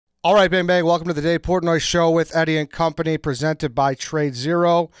All right, bang, bang. Welcome to the Dave Portnoy Show with Eddie and Company, presented by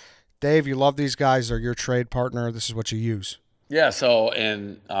TRADEZERO. Dave, you love these guys. They're your trade partner. This is what you use. Yeah, so,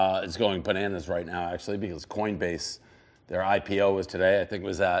 and it's going bananas right now, actually, because Coinbase, their IPO was today. I think it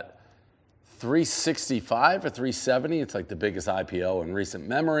was at 365 or 370. It's like the biggest IPO in recent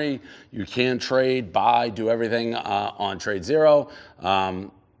memory. You can trade, buy, do everything on TRADEZERO.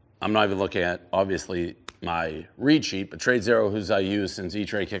 I'm not even looking at, obviously, my read sheet, but TRADEZERO, who's I use since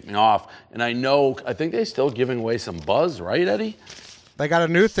E-Trade kicked me off. And I think they're still giving away some buzz, right, Eddie? They got a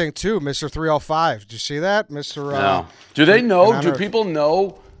new thing, too, Mr. 305. Did you see that? Mr. No. Do they know, do people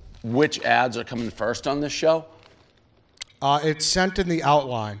know which ads are coming first on this show? It's sent in the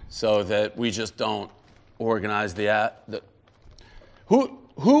outline. So that we just don't organize the ad.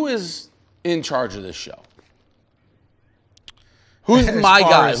 Who is in charge of this show? Who's my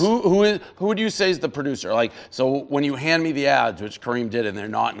guy? Who would you say is the producer? Like, so when you hand me the ads, which Kareem did, and they're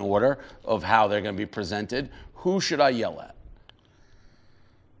not in order of how they're going to be presented, who should I yell at?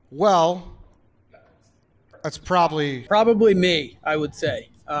 Well, that's probably me, I would say.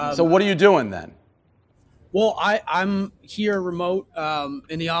 So what are you doing then? Well, I'm here remote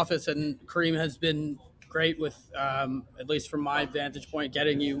in the office, and Kareem has been great with, at least from my vantage point,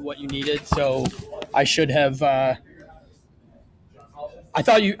 getting you what you needed. So I should have. I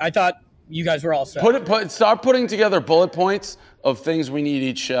thought you guys were all set. Start putting together bullet points of things we need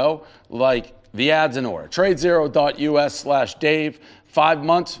each show, like the ads in order. TRADEZERO.us/Dave. 5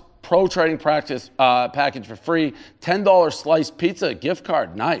 months pro trading practice package for free. $10 sliced pizza gift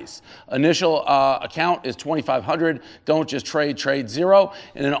card. Nice. Initial account is $2,500. Don't just trade TRADEZERO.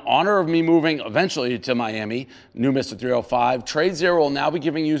 And in honor of me moving eventually to Miami, new Mr. 305, TRADEZERO will now be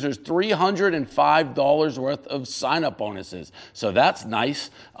giving users $305 worth of sign-up bonuses. So that's nice.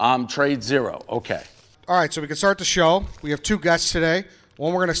 TRADEZERO. Okay. All right, so we can start the show. We have two guests today.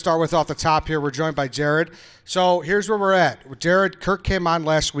 One we're going to start with off the top here. We're joined by Jared. So here's where we're at. With Jared, Kirk came on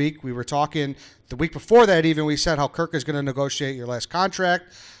last week. We were talking the week before that even. We said how Kirk is going to negotiate your last contract.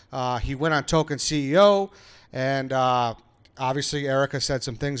 He went on Token CEO. And obviously Erika said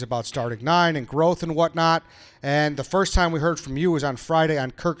some things about starting 9 and growth and whatnot. And the first time we heard from you was on Friday on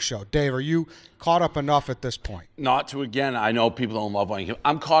Kirk's show. Dave, are you caught up enough at this point? Not to, again, I know people don't love when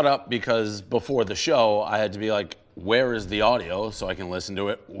I'm caught up because before the show, I had to be like, where is the audio so I can listen to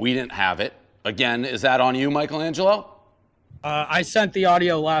it? We didn't have it. Again, is that on you, Michelangelo? I sent the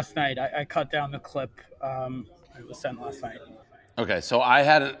audio last night. I cut down the clip. It was sent last night. Okay, so I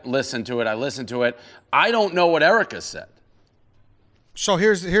hadn't listened to it. I listened to it. I don't know what Erika said. So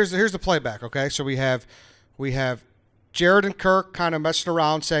here's the playback, okay? So we have Jared and Kirk kind of messing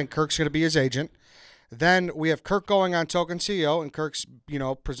around saying Kirk's going to be his agent. Then we have Kirk going on Token CEO, and Kirk's,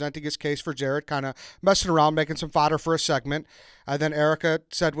 presenting his case for Jared, kind of messing around, making some fodder for a segment. And then Erika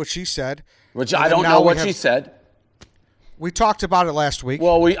said what she said. Which I don't know what she said. We talked about it last week.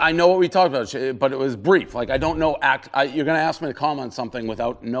 Well, I know what we talked about, but it was brief. Like, I don't know. You're going to ask me to comment on something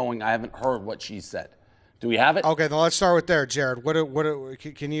without knowing. I haven't heard what she said. Do we have it? Okay, then let's start with there, Jared.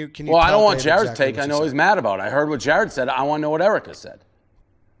 Can you? Well, I don't want Jared's take. I know he's mad about it. I heard what Jared said. I want to know what Erika said.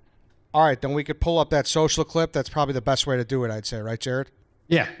 All right, then we could pull up that social clip. That's probably the best way to do it, I'd say. Right, Jared?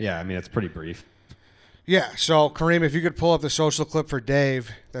 Yeah. I mean, it's pretty brief. Yeah, so Kareem, if you could pull up the social clip for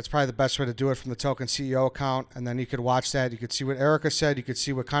Dave, that's probably the best way to do it from the Token CEO account, and then you could watch that. You could see what Erika said. You could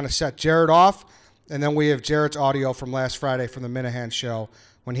see what kind of set Jared off, and then we have Jared's audio from last Friday from the Minahan show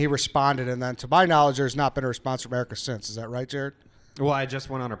when he responded, and then to my knowledge, there's not been a response from Erika since. Is that right, Jared? Well, I just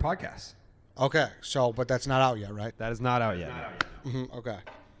went on her podcast. Okay, but that's not out yet, right? That is not out yet. Okay.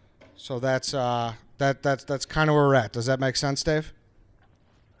 So that's kind of where we're at. Does that make sense, Dave?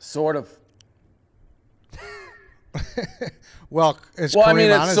 Sort of. Well, it's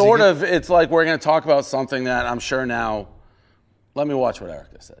sort of. It's like we're going to talk about something that I'm sure now. Let me watch what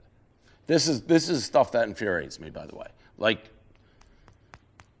Erika said. This is stuff that infuriates me, by the way. Like,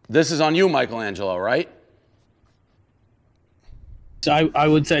 this is on you, Michelangelo, right? I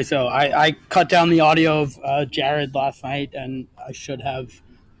would say so. I cut down the audio of Jared last night, and I should have,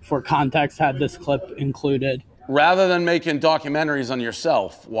 for context, had this clip included. Rather than making documentaries on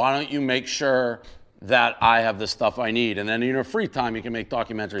yourself, why don't you make sure that I have the stuff I need, and then in your free time you can make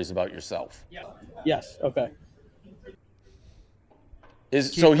documentaries about yourself? Yes. Okay.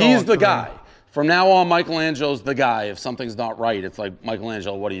 He's the guy. From now on, Michelangelo's the guy. If something's not right, it's like,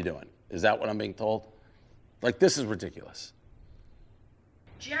 Michelangelo, what are you doing? Is that what I'm being told? Like, this is ridiculous.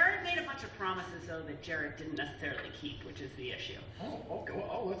 Jared made a bunch of promises, though, that Jared didn't necessarily keep, which is the issue. Oh, okay.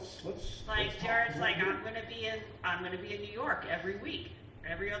 Well, let's. Jared's like, I'm gonna be in New York every week,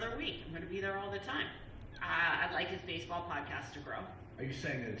 every other week. I'm gonna be there all the time. I'd like his baseball podcast to grow. Are you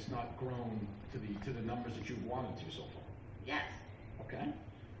saying that it's not grown to the numbers that you've wanted to so far? Yes. Okay.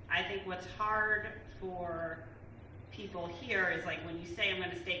 I think what's hard for people here is like when you say I'm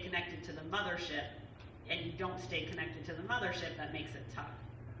going to stay connected to the mothership and you don't stay connected to the mothership, that makes it tough.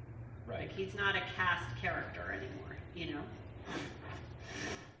 Right. Like he's not a cast character anymore, you know?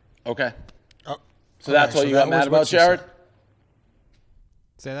 Okay. Oh, So that's what you got mad about, Jared?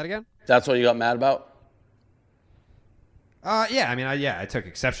 Say that again? That's what you got mad about? Yeah. I mean, I took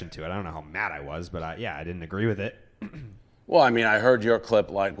exception to it. I don't know how mad I was, but I didn't agree with it. Well, I mean, I heard your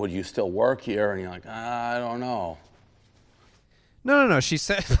clip, like, would you still work here? And you're like, I don't know. No. She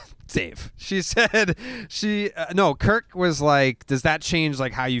said, Dave. She said no. Kirk was like, does that change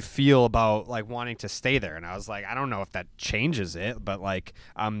like how you feel about like wanting to stay there? And I was like, I don't know if that changes it, but like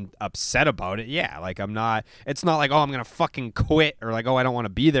I'm upset about it. Yeah, like I'm not. It's not like, oh, I'm gonna fucking quit or like, oh, I don't want to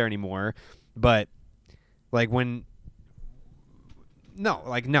be there anymore. But like when no.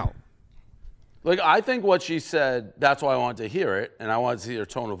 Like, I think what she said, that's why I wanted to hear it, and I wanted to see her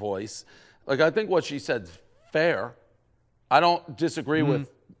tone of voice. Like, I think what she said's fair. I don't disagree with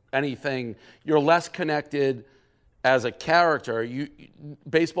anything. You're less connected as a character. You,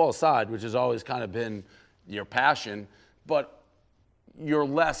 baseball aside, which has always kind of been your passion, but you're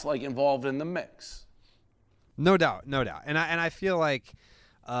less, like, involved in the mix. No doubt. And I feel like,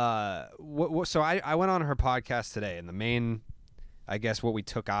 so I went on her podcast today, and the main, I guess what we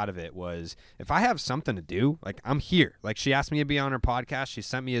took out of it was if I have something to do, like I'm here. Like she asked me to be on her podcast. She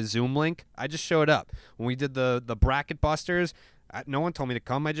sent me a Zoom link. I just showed up. When we did the bracket busters, no one told me to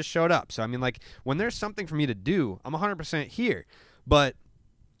come. I just showed up. So, I mean, like when there's something for me to do, I'm 100% here. But,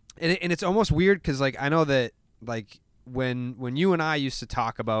 and it's almost weird because like I know that like when you and I used to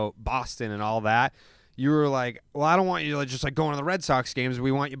talk about Boston and all that, you were like, well, I don't want you to just like going to the Red Sox games.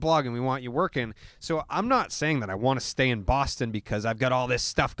 We want you blogging. We want you working. So I'm not saying that I want to stay in Boston because I've got all this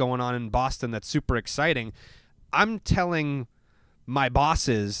stuff going on in Boston that's super exciting. I'm telling my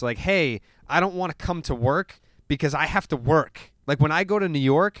bosses like, hey, I don't want to come to work because I have to work. Like when I go to New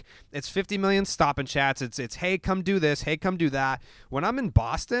York, it's 50 million stop and chats. It's hey, come do this. Hey, come do that. When I'm in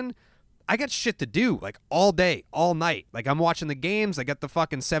Boston, I got shit to do like all day, all night. Like I'm watching the games. I got the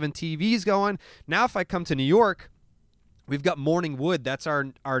fucking 7 TVs going. Now if I come to New York, we've got Morning Wood. That's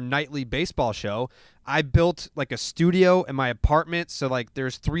our nightly baseball show. I built like a studio in my apartment. So like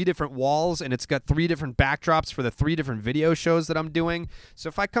there's 3 different walls and it's got 3 different backdrops for the 3 different video shows that I'm doing. So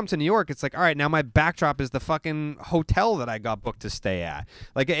if I come to New York, it's like, all right, now my backdrop is the fucking hotel that I got booked to stay at.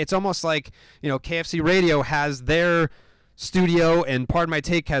 Like it's almost like, you know, KFC Radio has their studio and Pardon My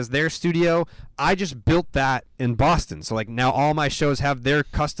Take has their studio. I just built that in Boston. So like now all my shows have their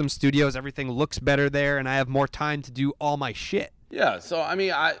custom studios. Everything looks better there and I have more time to do all my shit. Yeah, so I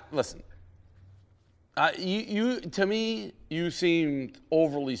mean, listen. You to me, you seemed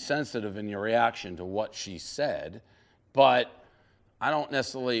overly sensitive in your reaction to what she said, but I don't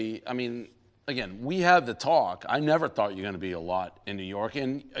necessarily, I mean, again, we had the talk. I never thought you're going to be a lot in New York.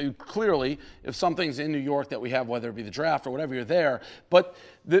 And clearly, if something's in New York that we have, whether it be the draft or whatever, you're there. But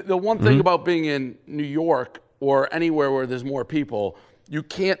the one thing about being in New York or anywhere where there's more people, you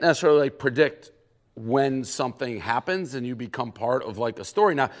can't necessarily predict when something happens and you become part of like a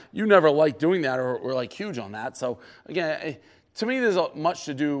story. Now, you never liked doing that or like huge on that. So again, to me, there's much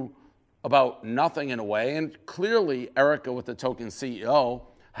to do about nothing in a way. And clearly, Erika, with the token CEO,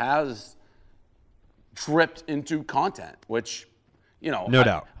 has dripped into content, which, you know, no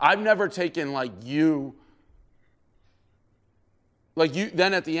doubt. I've never taken like you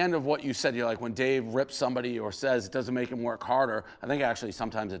then at the end of what you said, you're like, when Dave rips somebody or says it doesn't make him work harder, I think actually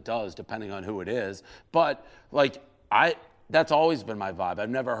sometimes it does, depending on who it is. But like that's always been my vibe. I've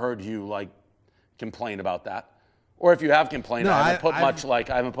never heard you like complain about that. Or if you have complained, I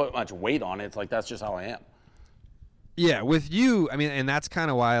haven't put much weight on it. It's like that's just how I am. Yeah, with you, I mean, and that's kind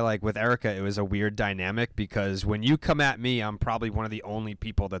of why, like, with Erika, it was a weird dynamic because when you come at me, I'm probably one of the only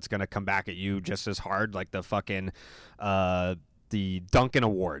people that's going to come back at you just as hard, like the fucking, the Duncan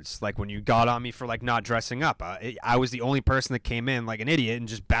Awards. Like, when you got on me for, like, not dressing up. I was the only person that came in like an idiot and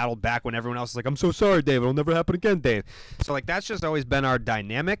just battled back when everyone else was like, I'm so sorry, Dave. It'll never happen again, Dave. So, like, that's just always been our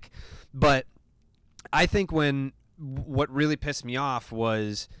dynamic. But I think what really pissed me off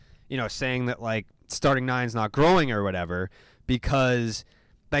was, you know, saying that, like, starting nine's not growing or whatever, because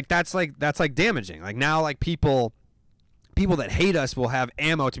like that's damaging. Like now, like people that hate us will have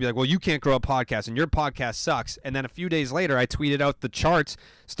ammo to be like, well, you can't grow a podcast and your podcast sucks. And then a few days later, I tweeted out the charts.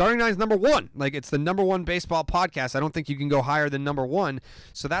 Starting nine's #1. Like it's the #1 baseball podcast. I don't think you can go higher than #1.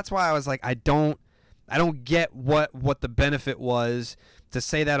 So that's why I was like, I don't get what the benefit was to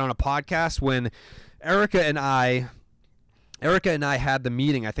say that on a podcast when Erika and I Erika and I had the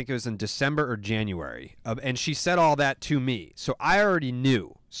meeting, I think it was in December or January, and she said all that to me. So I already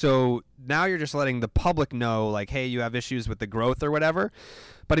knew. So now you're just letting the public know, like, hey, you have issues with the growth or whatever.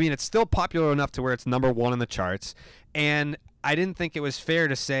 But, I mean, it's still popular enough to where it's #1 in the charts. And I didn't think it was fair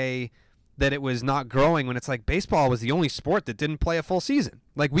to say that it was not growing when it's like baseball was the only sport that didn't play a full season.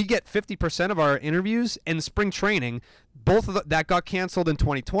 Like, we get 50% of our interviews in spring training. Both of that got canceled in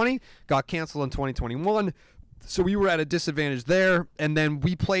 2020, got canceled in 2021. So we were at a disadvantage there, and then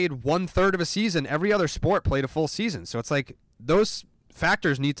we played 1/3 of a season. Every other sport played a full season. So it's like those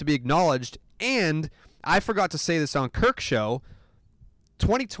factors need to be acknowledged. And I forgot to say this on Kirk's show,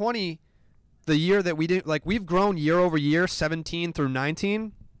 2020, the year that we didn't, like, we've grown year over year, 17 through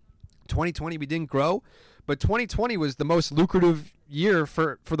 19. 2020 we didn't grow, but 2020 was the most lucrative year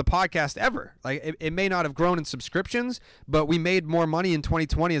for the podcast ever. Like, it may not have grown in subscriptions, but we made more money in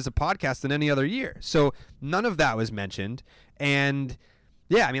 2020 as a podcast than any other year. So none of that was mentioned. And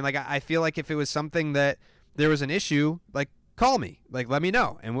yeah, I mean, like, I feel like if it was something that there was an issue, like, call me, like, let me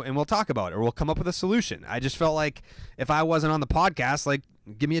know, and we'll talk about it, or we'll come up with a solution. I just felt like if I wasn't on the podcast, like,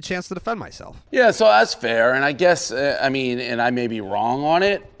 give me a chance to defend myself. Yeah, so that's fair. And I guess, I mean, and I may be wrong on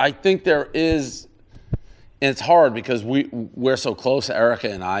it. I think there is, and it's hard because we're so close, Erika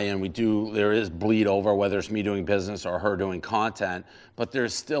and I, and there is bleed over, whether it's me doing business or her doing content, but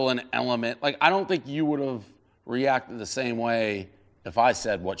there's still an element. Like, I don't think you would have reacted the same way if I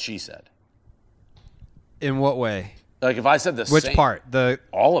said what she said. In what way? Like, if I said the Which same. part?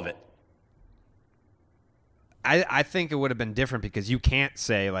 All of it. I think it would have been different because you can't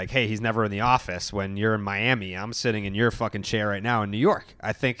say, like, hey, he's never in the office when you're in Miami. I'm sitting in your fucking chair right now in New York.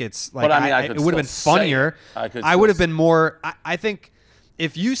 I think it's like, But, I mean, it would have been funnier. I would have been more, I think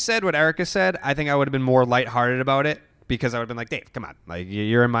if you said what Erika said, I think I would have been more lighthearted about it because I would have been like, Dave, come on. Like,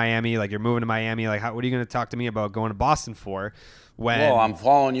 you're in Miami. Like, you're moving to Miami. Like, what are you going to talk to me about going to Boston for? Well, I'm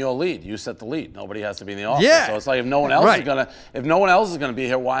following your lead. You set the lead. Nobody has to be in the office. Yeah. So it's like if no one else is gonna be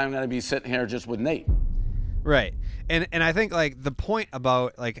here, why am I gonna be sitting here just with Nate? Right. And I think, like, the point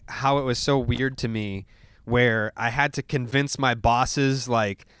about, like, how it was so weird to me where I had to convince my bosses,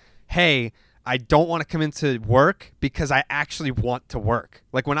 like, hey, I don't want to come into work because I actually want to work.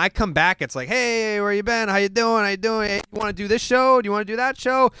 Like, when I come back, it's like, hey, where you been? How you doing? Hey, you want to do this show? Do you want to do that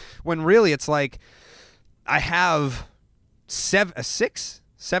show? When really it's like I have 7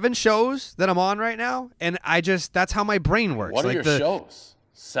 shows that I'm on right now, and that's how my brain works. What are like your shows?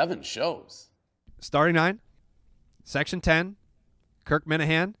 7 shows. Starting 9, Section 10, Kirk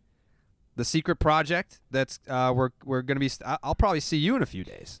Minahan, The Secret Project. That's we're going to be. I'll probably see you in a few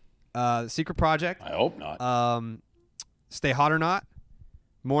days. The Secret Project. I hope not. Stay Hot or Not,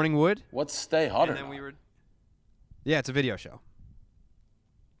 Morning Wood. What's Stay Hot or And then Not? Yeah, it's a video show.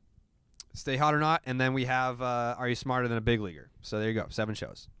 Stay Hot or Not, and then we have Are You Smarter Than a Big Leaguer? So there you go, 7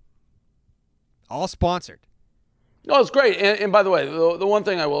 shows. All sponsored. No, it's great. And by the way, the one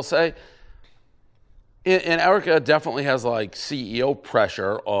thing I will say, and Erika definitely has, like, CEO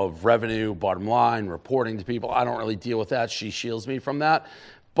pressure of revenue, bottom line, reporting to people. I don't really deal with that. She shields me from that.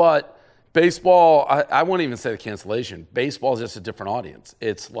 But baseball, I won't even say the cancellation. Baseball is just a different audience.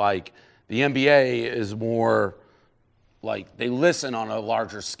 It's like the NBA is more like they listen on a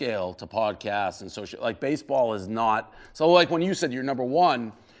larger scale to podcasts and social. Like, baseball is not. So, like, when you said you're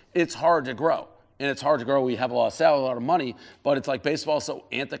 #1, it's hard to grow. And it's hard to grow. We have a lot of sales, a lot of money, but it's like baseball is so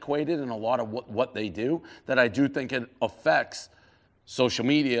antiquated in a lot of what they do that I do think it affects social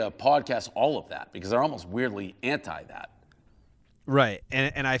media, podcasts, all of that, because they're almost weirdly anti that. Right.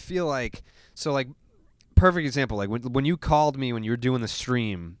 And I feel like, so, like, perfect example, like when you called me when you were doing the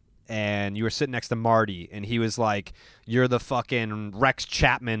stream and you were sitting next to Marty and he was like, you're the fucking Rex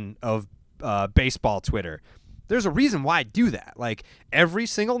Chapman of baseball Twitter. There's a reason why I do that. Like, every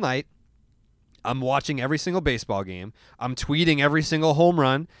single night, I'm watching every single baseball game. I'm tweeting every single home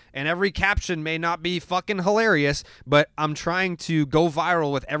run, and every caption may not be fucking hilarious, but I'm trying to go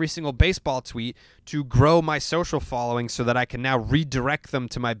viral with every single baseball tweet to grow my social following so that I can now redirect them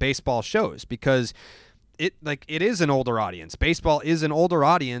to my baseball shows, because it is an older audience. Baseball is an older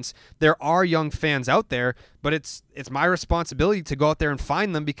audience. There are young fans out there, but it's my responsibility to go out there and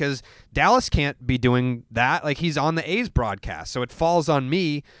find them, because Dallas can't be doing that. Like, he's on the A's broadcast, so it falls on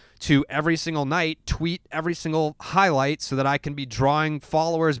me to every single night tweet every single highlight so that I can be drawing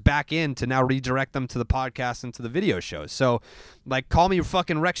followers back in to now redirect them to the podcast and to the video shows. So, like, call me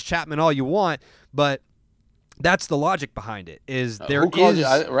fucking Rex Chapman all you want, but that's the logic behind it. Who called you?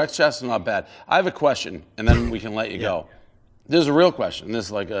 Rex Chapman's not bad. I have a question, and then we can let you go. There's a real question. This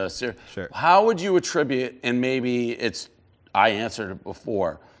is like a serious. Sure. How would you attribute, and maybe I answered it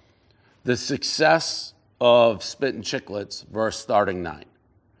before, the success of Spittin' Chicklets versus starting 9.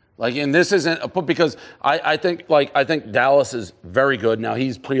 Like, and this isn't because I think Dallas is very good. Now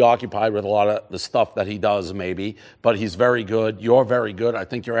he's preoccupied with a lot of the stuff that he does, maybe, but he's very good. You're very good. I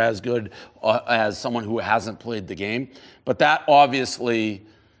think you're as good as someone who hasn't played the game. But that obviously,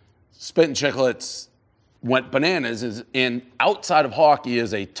 Spittin' Chicklets went bananas. And outside of hockey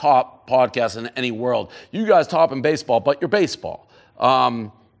is a top podcast in any world. You guys top in baseball, but you're baseball.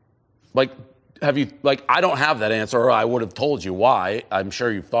 Have you, I don't have that answer, or I would have told you why. I'm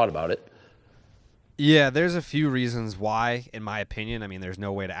sure you've thought about it. Yeah, there's a few reasons why, in my opinion. I mean, there's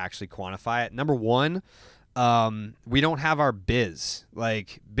no way to actually quantify it. Number one, we don't have our Biz.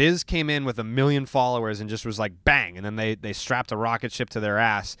 Like, Biz came in with 1 million followers and just was like, bang, and then they strapped a rocket ship to their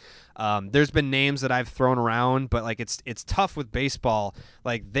ass. There's been names that I've thrown around, but, like, it's tough with baseball.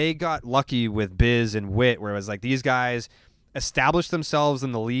 Like, they got lucky with Biz and Witt, where it was like these guys established themselves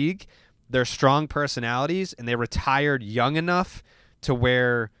in the league, they're strong personalities, and they retired young enough to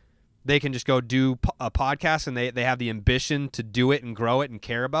where they can just go do a podcast, and they have the ambition to do it and grow it and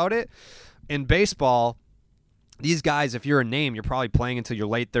care about it. In baseball, these guys, if you're a name, you're probably playing until your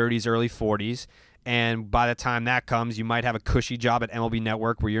late 30s, early 40s. And by the time that comes, you might have a cushy job at MLB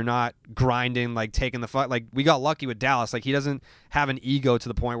Network where you're not grinding, like taking the fight. Like, we got lucky with Dallas. Like, he doesn't have an ego to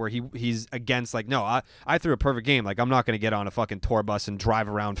the point where he's against, like, no, I threw a perfect game. Like, I'm not going to get on a fucking tour bus and drive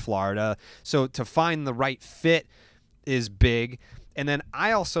around Florida. So to find the right fit is big. And then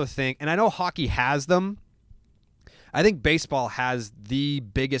I also think, and I know hockey has them, I think baseball has the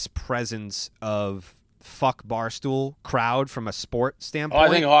biggest presence of fuck Barstool crowd from a sport standpoint. Oh, I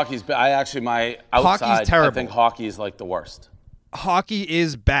think hockey's Hockey's terrible. I think hockey is like the worst. Hockey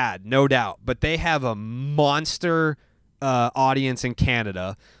is bad, no doubt, but they have a monster audience in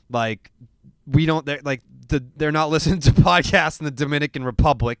Canada. Like, they're not listening to podcasts in the Dominican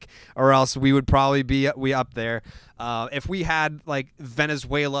Republic, or else we would probably be up there. If we had, like,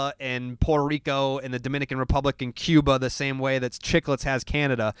 Venezuela and Puerto Rico and the Dominican Republic and Cuba the same way that Chicklets has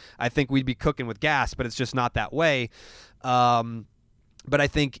Canada, I think we'd be cooking with gas, but it's just not that way. But I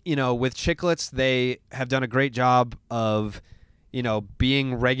think, with Chicklets, they have done a great job of,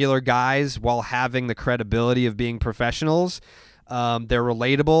 being regular guys while having the credibility of being professionals. They're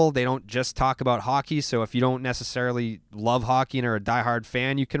relatable. They don't just talk about hockey. So if you don't necessarily love hockey and are a diehard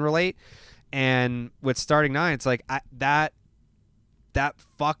fan, you can relate. And with starting 9, it's like that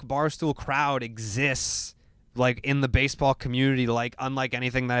fuck Barstool crowd exists, like, in the baseball community, like, unlike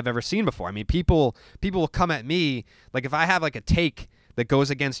anything that I've ever seen before. I mean, people will come at me, like, if I have, like, a take that goes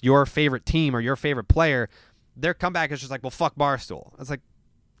against your favorite team or your favorite player, their comeback is just like, well, fuck Barstool. It's like,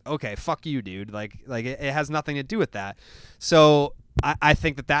 okay, fuck you, dude. Like it has nothing to do with that. So I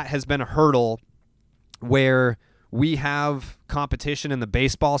think that has been a hurdle where we have competition in the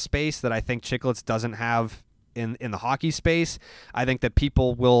baseball space that I think Chicklets doesn't have in the hockey space. I think that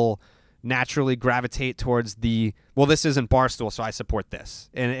people will naturally gravitate towards this isn't Barstool, so I support this.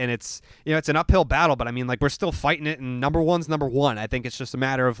 And it's, it's an uphill battle, but I mean, like, we're still fighting it, and number one's number one. I think it's just a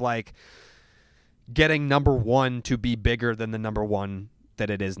matter of, like, getting number one to be bigger than the number one that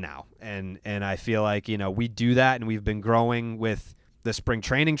it is now. And I feel like, we do that, and we've been growing with the spring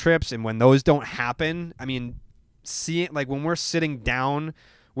training trips. And when those don't happen, I mean, when we're sitting down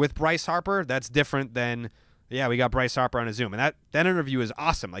with Bryce Harper, that's different than, we got Bryce Harper on a Zoom. And that interview is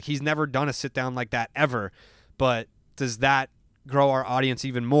awesome. Like, he's never done a sit down like that ever. But does that grow our audience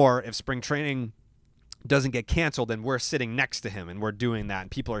even more if spring training doesn't get canceled and we're sitting next to him and we're doing that and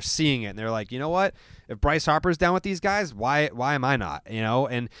people are seeing it and they're like, you know what, if Bryce Harper's down with these guys, why am I not?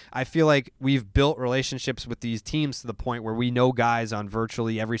 And I feel like we've built relationships with these teams to the point where we know guys on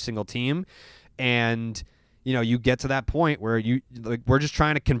virtually every single team, and you get to that point where we're just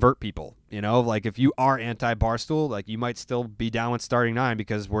trying to convert people. Like, if you are anti-Barstool, like, you might still be down with starting 9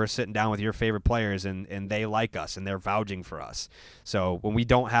 because we're sitting down with your favorite players and they like us and they're vouching for us. So when we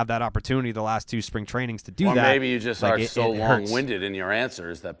don't have that opportunity the last 2 spring trainings to do that. Or maybe you just are so long-winded in your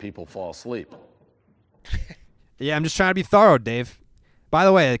answers that people fall asleep. Yeah, I'm just trying to be thorough, Dave. By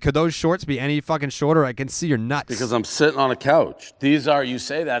the way, could those shorts be any fucking shorter? I can see your nuts. Because I'm sitting on a couch. These are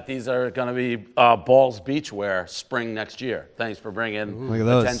going to be Balls Beach wear spring next year. Thanks for bringing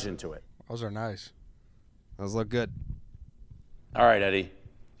attention to it. Those are nice. Those look good. All right, Eddie.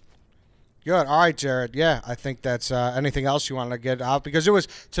 Good. All right, Jared. Yeah, I think that's anything else you want to get out? Because it was,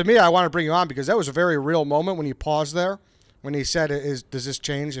 to me, I want to bring you on because that was a very real moment when you paused there. When he said, "Does this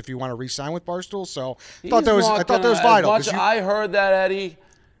change if you want to re-sign with Barstool?" So I thought that was vital. I heard that, Eddie.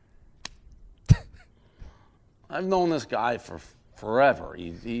 I've known this guy for forever.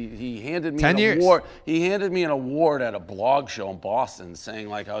 He handed me 10 years. Award. He handed me an award at a blog show in Boston, saying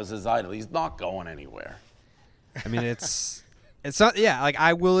like I was his idol. He's not going anywhere. I mean, it's not. Yeah, like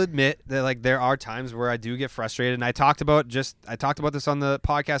I will admit that like there are times where I do get frustrated, and I talked about this on the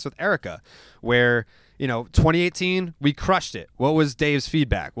podcast with Erika, where 2018 we crushed it. What was Dave's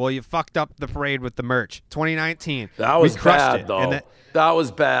feedback? Well, you fucked up the parade with the merch. 2019 that was we crushed bad it. though. And that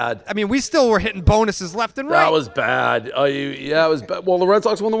was bad. I mean, we still were hitting bonuses left and right. That was bad. Yeah, it was bad. Well, the Red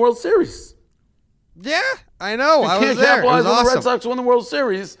Sox won the World Series. Yeah, I know. I was Can't there. capitalize It was on the Red awesome. Sox won the World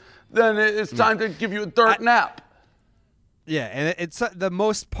Series. Then it's time to give you a dirt nap. Yeah, and it's the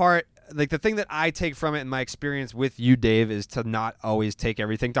most part, like the thing that I take from it in my experience with you, Dave, is to not always take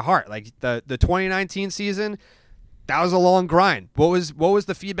everything to heart. Like the 2019 season, that was a long grind. What was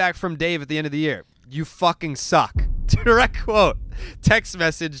the feedback from Dave at the end of the year? You fucking suck. Direct quote. Text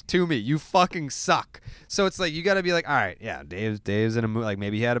message to me. You fucking suck. So it's like you got to be like, all right, yeah, Dave's in a mood. Like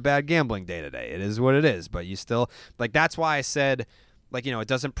maybe he had a bad gambling day today. It is what it is. But you still like that's why I said like it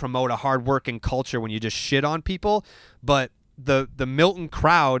doesn't promote a hardworking culture when you just shit on people. But the Milton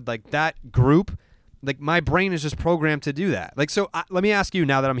crowd, like that group, like my brain is just programmed to do that. Like so, let me ask you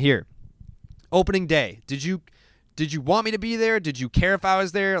now that I'm here. Opening day, did you want me to be there? Did you care if I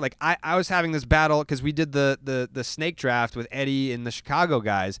was there? Like I was having this battle because we did the snake draft with Eddie and the Chicago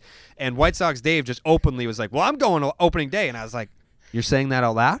guys, and White Sox Dave just openly was like, "Well, I'm going to opening day," and I was like, "You're saying that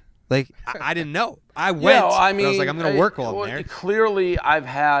out loud?" Like I didn't know. I went. Yeah, I mean, I was like, "I'm going to work while I'm there." Clearly,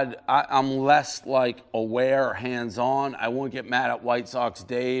 I'm less like aware, hands-on. I won't get mad at White Sox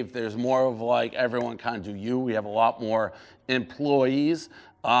Dave. There's more of like everyone kind of do you. We have a lot more employees.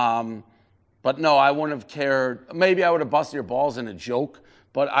 But no, I wouldn't have cared. Maybe I would have busted your balls in a joke,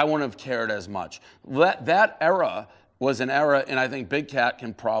 but I wouldn't have cared as much. That era was an era, and I think Big Cat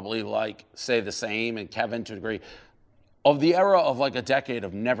can probably like say the same, and Kevin to a degree, of the era of like a decade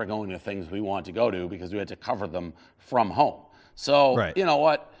of never going to things we wanted to go to because we had to cover them from home. So right. You know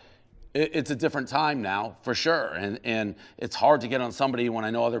what? It's a different time now for sure, and it's hard to get on somebody when I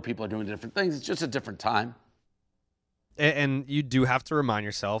know other people are doing different things. It's just a different time. And you do have to remind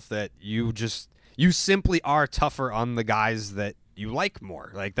yourself that you simply are tougher on the guys that you like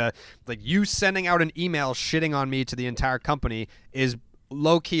more. Like you sending out an email shitting on me to the entire company is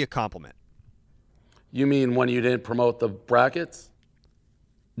low key a compliment. You mean when you didn't promote the brackets?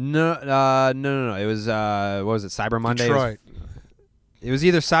 No. It was what was it? Cyber Monday. Detroit. It was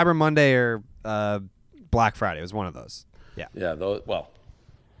either Cyber Monday or Black Friday. It was one of those. Yeah. Yeah.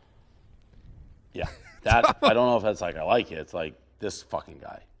 Yeah. That I don't know if that's like I like it. It's like this fucking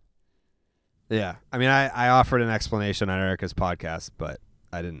guy. Yeah. I mean, I offered an explanation on Erika's podcast, but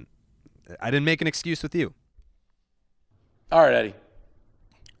I didn't make an excuse with you. All right, Eddie.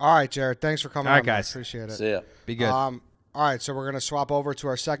 All right, Jared. Thanks for coming All right, on, man. guys. Appreciate it. See ya. Be good. All right, so we're going to swap over to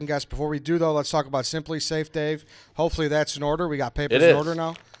our second guest. Before we do, though, let's talk about SimpliSafe, Dave. Hopefully that's in order. We got papers in order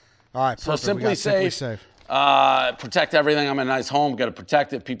now. All right, so perfect. We got SimpliSafe. SimpliSafe. Protect everything. I'm in a nice home. Got to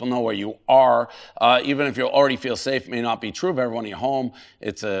protect it. People know where you are. Even if you already feel safe, it may not be true of everyone in your home.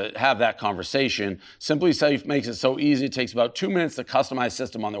 It's have that conversation. SimpliSafe makes it so easy. It takes about 2 minutes to customize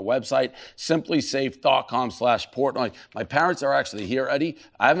system on their website, SimpliSafe.com/Portnoy. My parents are actually here, Eddie.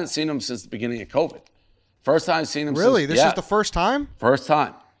 I haven't seen them since the beginning of COVID. First time I've seen them. Really? Since, This is the first time? First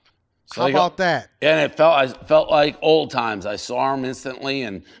time. So How about that? And I felt like old times. I saw him instantly,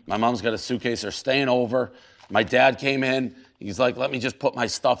 and my mom's got a suitcase. They're staying over. My dad came in. He's like, let me just put my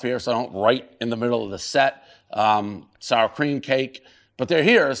stuff here so I don't right in the middle of the set. Sour cream cake. But they're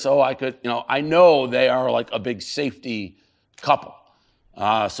here, so I could, I know they are like a big safety couple.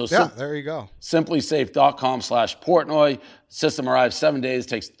 There you go. SimpliSafe.com/Portnoy. System arrives 7 days,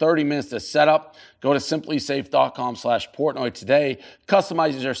 takes 30 minutes to set up. Go to SimpliSafe.com/Portnoy today.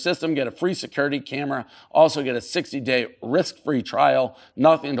 Customize your system, get a free security camera. Also get a 60-day risk-free trial.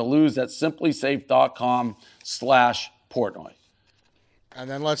 Nothing to lose. That's SimpliSafe.com/Portnoy. And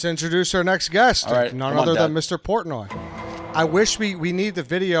then let's introduce our next guest. All right, None come on, other than Dad. Mr. Portnoy. I wish we need the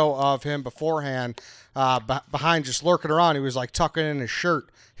video of him beforehand, behind just lurking around. He was like tucking in his shirt.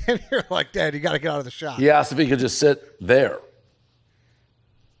 And you're like, Dad, you got to get out of the shot. He asked if he could just sit there.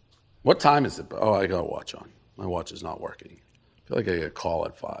 What time is it? Oh, I got a watch on. My watch is not working. I feel like I get a call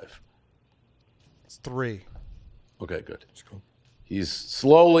at 5. It's 3. Okay, good. He's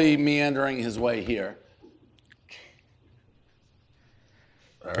slowly meandering his way here.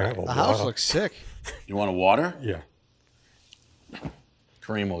 All right. The house looks sick. You want a water? Yeah.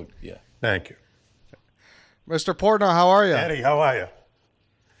 Kareem will, yeah. Thank you. Mr. Portnoy, how are you? Eddie, how are you?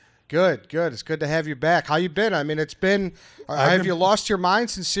 Good. It's good to have you back. How you been? I mean, it's been. Have you lost your mind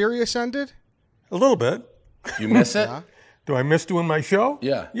since Sirius ended? A little bit. You miss it? Yeah. Do I miss doing my show?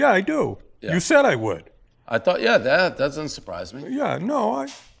 Yeah. Yeah, I do. Yeah. You said I would. I thought, yeah, that doesn't surprise me. Yeah, no,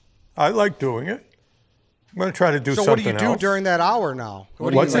 I like doing it. I'm going to try to do So something what do you do else. during that hour now?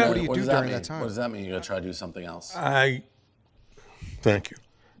 What What's do that? you, what do you What do does that during mean? that time? What does that mean? You're going to try to do something else? Thank you.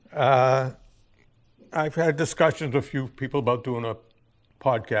 I've had discussions with a few people about doing a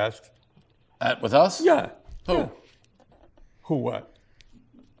podcast. With us? Yeah. Who? Yeah. Who what?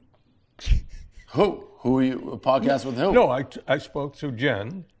 Who? Who are you? A podcast with who? No, I spoke to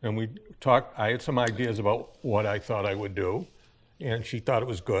Jen, and we talked. I had some ideas about what I thought I would do, and she thought it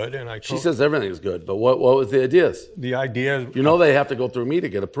was good. And She says everything's good, but what was the ideas? the idea. You know they have to go through me to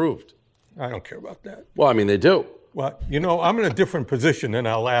get approved. I don't care about that. Well, I mean, they do. Well, you know, I'm in a different position than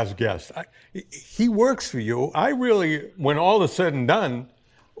our last guest. He works for you. I really, when all is said and done,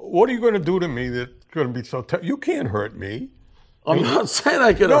 what are you going to do to me that's going to be so tough? You can't hurt me. I'm not saying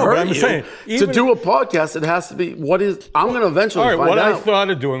I could No, but hurt I'm you. saying, To even do a podcast, it has to be I'm going to eventually All right, find what out. I thought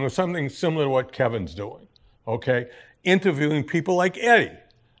of doing was something similar to what Kevin's doing, okay? Interviewing people like Eddie.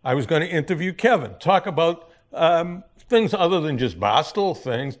 I was going to interview Kevin, talk about things other than just Barstool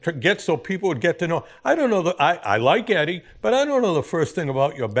things, to get so people would get to know. I don't know, I like Eddie, but I don't know the first thing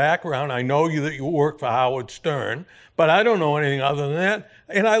about your background. I know that you work for Howard Stern, but I don't know anything other than that.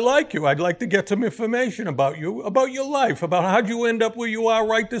 And I like you. I'd like to get some information about you, about your life, about how'd you end up where you are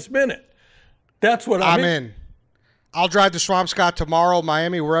right this minute. That's what I'm in. I'll drive to Swampscott tomorrow,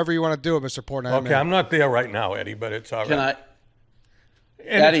 Miami, wherever you want to do it, Mr. Portnoy. Okay, I'm not there right now, Eddie, but it's all right. Can I,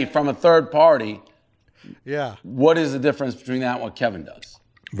 And Eddie, from a third party, Yeah. what is the difference between that and what Kevin does?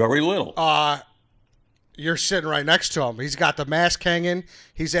 Very little. You're sitting right next to him. He's got the mask hanging.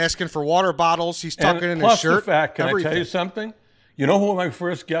 He's asking for water bottles. He's tucking in his plus shirt. the fact, can I tell everything. you something? You know who my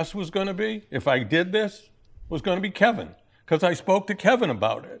first guest was going to be? If I did this, was going to be Kevin, because I spoke to Kevin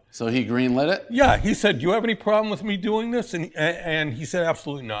about it. So he greenlit it? Yeah, he said, "Do you have any problem with me doing this?" And he said,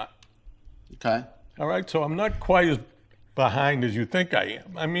 "Absolutely not." Okay. All right, so I'm not quite as behind as you think I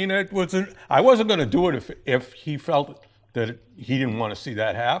am. I mean, I wasn't going to do it if he felt that he didn't want to see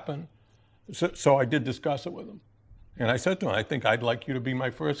that happen. So I did discuss it with him, and I said to him, "I think I'd like you to be my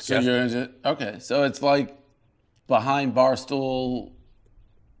first So guest." okay. So it's like behind Barstool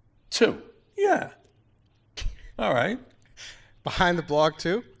 2. Yeah. All right. Behind the blog,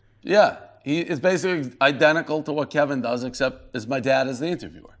 too? Yeah. He is basically identical to what Kevin does, except as my dad is the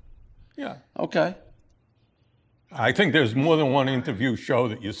interviewer. Yeah. Okay. I think there's more than one interview show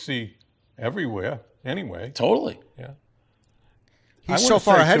that you see everywhere. Anyway. Totally. Yeah. He's I so wanna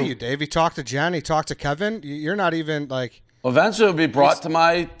far say, ahead too- of you, Dave. He talked to Jen. He talked to Kevin. You're not even like. Eventually it'll be brought to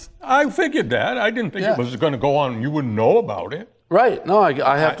my... I figured that. I didn't think Yeah. it was going to go on. You wouldn't know about it. Right. No,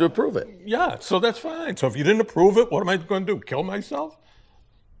 I have to approve it. Yeah, so that's fine. So if you didn't approve it, what am I going to do? Kill myself?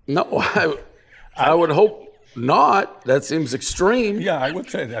 No, I would hope not. That seems extreme. Yeah, I would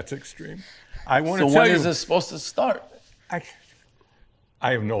say that's extreme. I want So to tell when you, is this supposed to start? I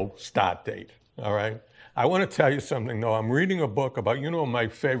have no start date. All right. I want to tell you something. though. I'm reading a book about, my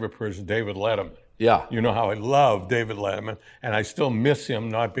favorite person, David Letterman. Yeah. You know how I love David Letterman, and I still miss him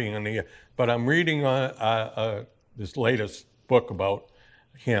not being in the air. But I'm reading this latest book about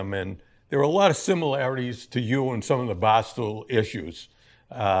him, and there are a lot of similarities to you and some of the Barstool issues.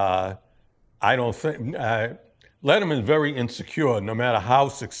 I don't think Letterman's very insecure, no matter how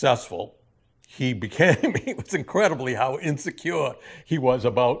successful he became. It was incredibly how insecure he was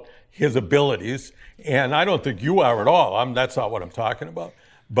about his abilities, and I don't think you are at all. That's not what I'm talking about.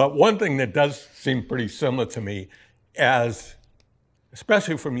 But one thing that does seem pretty similar to me,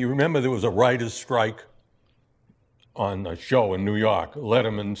 especially from you remember there was a writer's strike on a show in New York,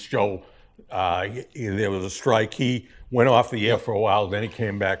 Letterman's show. There was a strike. He went off the air for a while, then he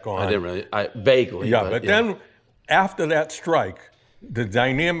came back on. I didn't really, vaguely. Yeah, but then after that strike, the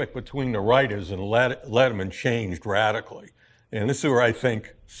dynamic between the writers and Letterman changed radically. And this is where I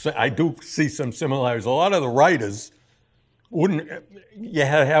think I do see some similarities. A lot of the writers they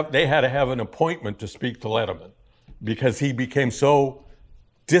had to have an appointment to speak to Letterman because he became so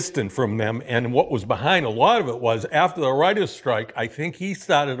distant from them. And what was behind a lot of it was after the writers' strike, I think he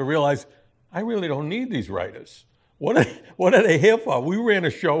started to realize, I really don't need these writers. What are they here for? We ran a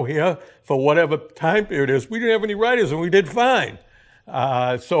show here for whatever time period it is. We didn't have any writers and we did fine.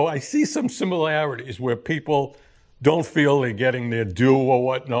 So I see some similarities where people don't feel they're getting their due or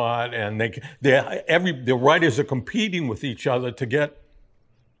whatnot, and the writers are competing with each other to get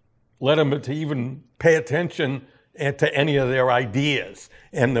Letterman to even pay attention to any of their ideas.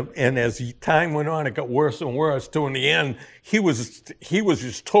 And as time went on, it got worse and worse. Till in the end, he was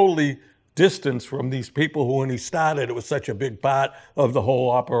just totally distanced from these people who, when he started, it was such a big part of the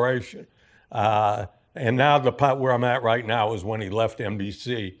whole operation. And now the part where I'm at right now is when he left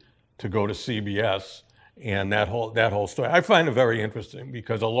NBC to go to CBS, and that whole story. I find it very interesting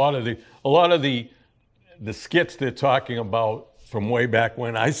because a lot of the the skits they're talking about from way back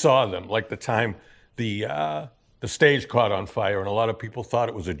when, I saw them, like the time the stage caught on fire, and a lot of people thought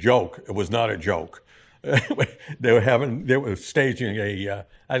it was a joke. It was not a joke. They were staging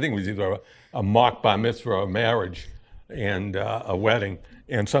I think it was either a mock bar mitzvah or a marriage and a wedding,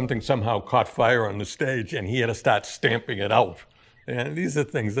 and something somehow caught fire on the stage, and he had to start stamping it out. And these are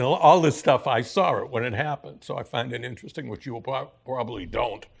things, all this stuff, I saw it when it happened, so I find it interesting, which you probably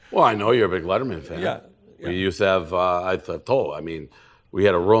don't. Well, I know you're a big Letterman fan. Yeah. We used to have, I've told, I mean, we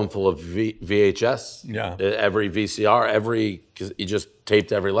had a room full of VHS, every VCR, because you just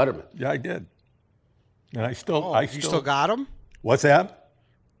taped every Letterman. Yeah, I did. And I still, You still got them? What's that?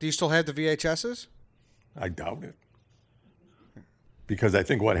 Do you still have the VHSs? I doubt it. Because I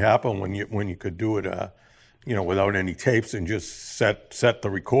think what happened when you could do it, without any tapes and just set the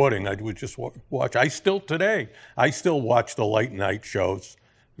recording, I would just watch. I still watch the late night shows,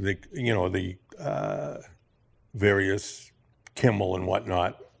 the various Kimmel and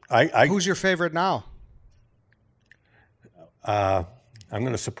whatnot. Who's your favorite now? I'm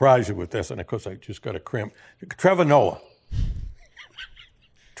going to surprise you with this, and of course I just got a cramp. Trevor Noah.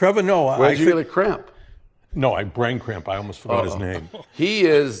 Trevor Noah. Where'd you get a cramp? No, I brain cramp. I almost forgot his name. He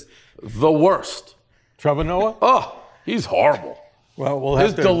is the worst. Trevor Noah? Oh, he's horrible. Well, we'll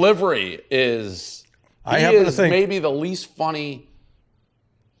have his delivery is. He is maybe the least funny,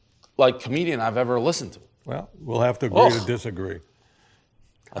 comedian I've ever listened to. Well, we'll have to agree to disagree.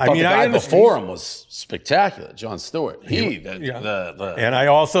 I thought the guy before him was spectacular, Jon Stewart. And I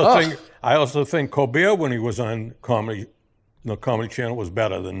also think Colbert, when he was on Comedy Channel, was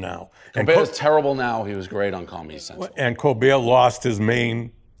better than now. Colbert's terrible now. He was great on Comedy Central. And Colbert lost his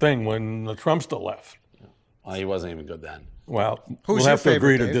main thing when the Trumpster left. Well, he wasn't even good then. Well, Who's we'll have to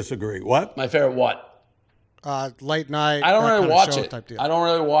agree Dave? to disagree. What? My favorite what? Late night. I don't really watch it. I don't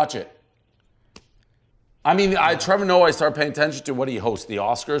really watch it. I mean, Trevor Noah, I started paying attention to what he hosts, the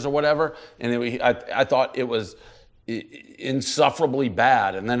Oscars or whatever, and I thought it was insufferably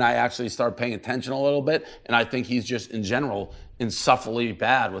bad. And then I actually started paying attention a little bit, and I think he's just, in general, insufferably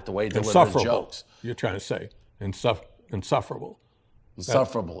bad with the way he delivers jokes. You're trying to say insufferable.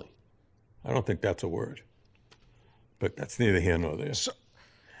 Insufferably. I don't think that's a word, but that's neither here nor there. So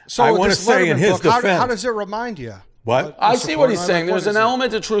I want to say in his defense. How does it remind you? What? I see what he's saying. There's an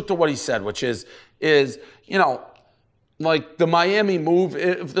element of truth to what he said, which is like the Miami move.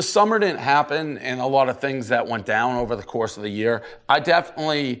 If the summer didn't happen and a lot of things that went down over the course of the year, I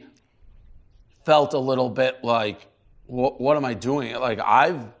definitely felt a little bit like, what am I doing? Like,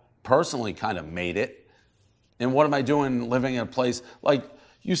 I've personally kind of made it. And what am I doing living in a place like,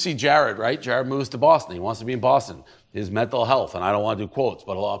 you see Jared, right? Jared moves to Boston. He wants to be in Boston. His mental health, and I don't want to do quotes,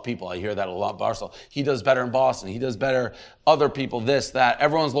 but a lot of people, I hear that a lot in Barstool. He does better in Boston. He does better, other people, this, that.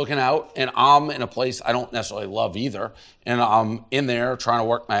 Everyone's looking out, and I'm in a place I don't necessarily love either. And I'm in there trying to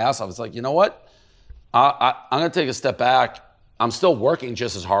work my ass off. It's like, you know what? I'm going to take a step back. I'm still working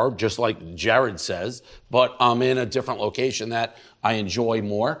just as hard, just like Jared says, but I'm in a different location that I enjoy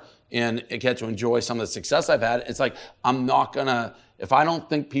more and I get to enjoy some of the success I've had. It's like, I'm not going to, if I don't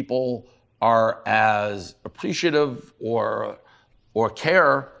think people are as appreciative or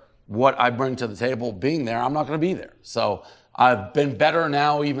care what I bring to the table being there, I'm not going to be there. So I've been better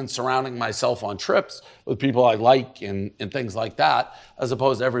now even surrounding myself on trips with people I like and things like that, as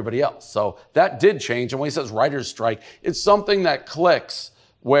opposed to everybody else. So that did change. And when he says writer's strike, it's something that clicks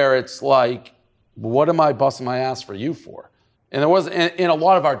where it's like, what am I busting my ass for you for? And there was, and a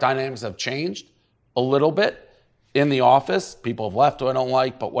lot of our dynamics have changed a little bit in the office. People have left who I don't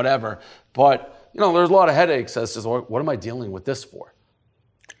like, but whatever. But, there's a lot of headaches as to what am I dealing with this for?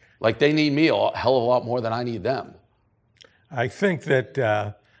 Like, they need me a hell of a lot more than I need them. I think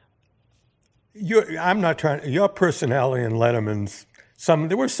that your personality and Letterman's,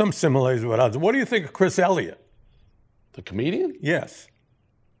 there were some similarities with others. What do you think of Chris Elliott? The comedian? Yes.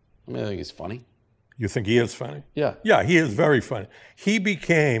 I think he's funny. You think he is funny? Yeah. Yeah, he is very funny. He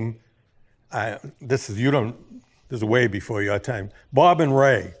became, this is way before your time. Bob and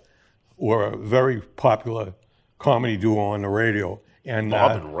Ray were a very popular comedy duo on the radio. And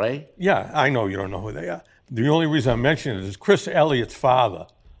Bob and Ray? Yeah, I know you don't know who they are. The only reason I'm mentioning it is Chris Elliott's father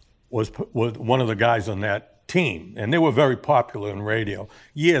was one of the guys on that team, and they were very popular in radio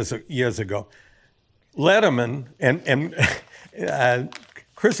years ago. Letterman and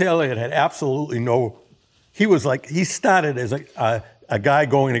Chris Elliott had absolutely he started as a guy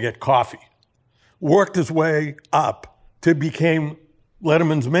going to get coffee, worked his way up to became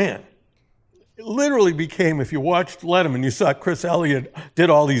Letterman's man. It literally became, if you watched Letterman, you saw Chris Elliott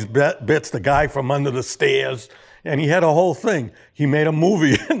did all these bits, the guy from under the stairs, And he had a whole thing. He made a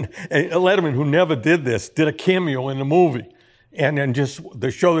movie, and Letterman, who never did this, did a cameo in the movie. And then just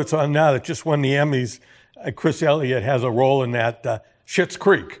the show that's on now that just won the Emmys, Chris Elliott has a role in that, Schitt's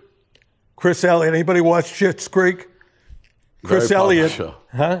Creek. Chris Elliott, anybody watch Schitt's Creek? Chris Elliott. Show.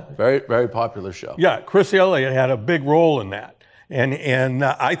 Huh? Very, very popular show. Yeah, Chris Elliott had a big role in that. And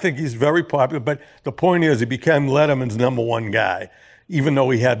I think he's very popular, but the point is he became Letterman's #1 guy, even though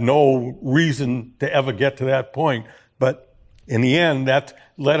he had no reason to ever get to that point. But in the end,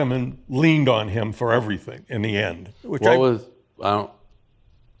 Letterman leaned on him for everything in the end. That was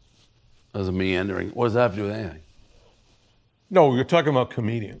a meandering. What does that have to do with anything? No, you're talking about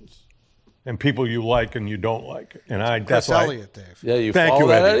comedians and people you like and you don't like. And Chris Elliott, Dave. Yeah, you Thank follow you,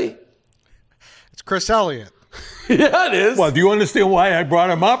 that, Eddie. Eddie? It's Chris Elliott. Yeah, it is. Well, do you understand why I brought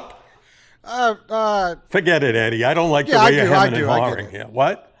him up? Forget it, Eddie. I don't like the way you're hemming and hawing here.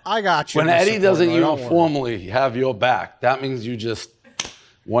 What? I got you. When Mr. Eddie doesn't Portnoy, don't worry. uniformly have your back, that means you just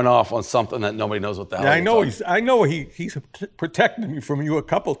went off on something that nobody knows what the hell. Yeah, you're I know he's protected me from you a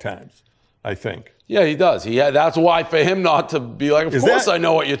couple times, I think. Yeah, he does. That's why for him not to be like, of course I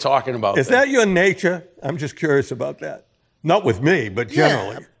know what you're talking about. Is that your nature? I'm just curious about that. Not with me, but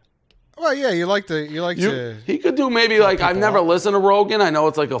generally. Yeah. Well, yeah, you like to. He could do maybe like, I've never listened to Rogan. I know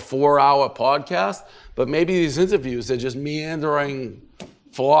it's like a 4-hour podcast, but maybe these interviews, they're just meandering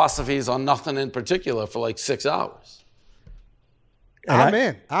philosophies on nothing in particular for like 6 hours. I'm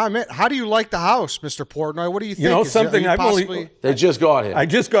in. How do you like the house, Mr. Portnoy? What do you think? You know something? They just got here. I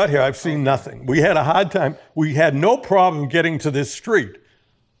just got here. I've seen nothing. We had a hard time. We had no problem getting to this street,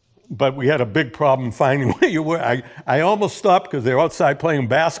 but we had a big problem finding where you were. I almost stopped because they were outside playing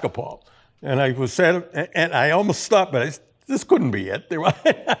basketball. And I was sad, and I almost stopped, but this couldn't be it.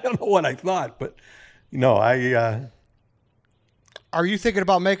 I don't know what I thought, but Are you thinking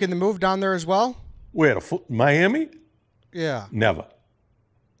about making the move down there as well? Where, Miami? Yeah. Never.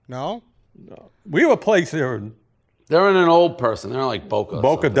 No? No. We have a place there. They're in an old person. They're in like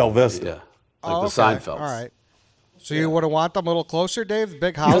Boca Del Vista. Yeah. Like the Seinfelds. All right. So you would have want them a little closer, Dave? The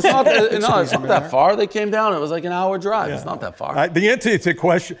big house? It's not that far. They came down. It was like an hour drive. Yeah. It's not that far. The answer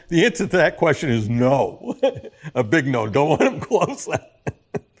to that question is no. A big no. Don't want them close.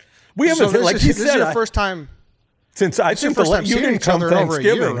 We haven't, this is your first time. Since I think you didn't come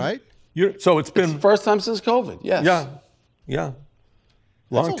Thanksgiving, right? So it's been first time since COVID. Yes. Yeah.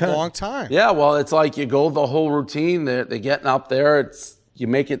 That's a long time. Yeah. Well, it's like you go the whole routine. They're getting up there. You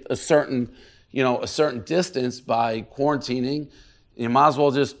make it a certain distance by quarantining. You might as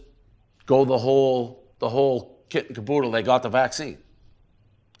well just go the whole kit and caboodle. They got the vaccine.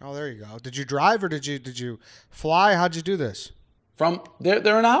 Oh, there you go. Did you drive or did you fly? How'd you do this?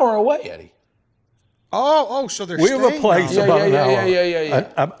 They're an hour away, Eddie. Oh, so they're we have a place about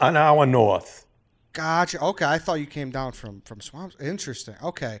an hour north. Gotcha. Okay, I thought you came down from Swamps. Interesting.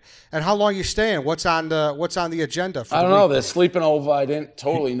 Okay, and how long are you staying? What's on the agenda? I don't know. They're sleeping over. I didn't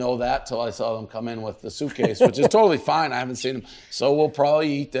totally know that till I saw them come in with the suitcase, which is totally fine. I haven't seen them, so we'll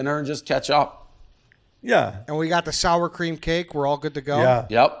probably eat dinner and just catch up. Yeah. And we got the sour cream cake. We're all good to go. Yeah.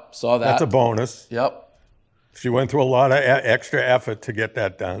 Yep. Saw that. That's a bonus. Yep. She went through a lot of extra effort to get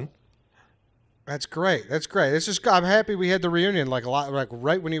that done. That's great. I'm happy we had the reunion like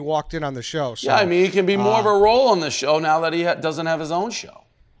right when he walked in on the show. So, yeah, I mean, he can be more of a role on the show now that he doesn't have his own show.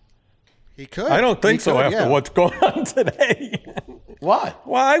 He could. I don't think so after what's going on today. Why?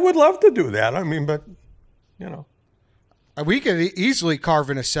 Well, I would love to do that. I mean, but, We could easily carve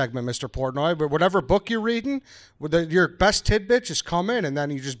in a segment, Mr. Portnoy, but whatever book you're reading, your best tidbit, just come in and then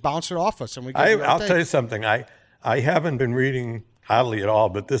you just bounce it off us. And I'll tell you something. I haven't been reading hardly at all,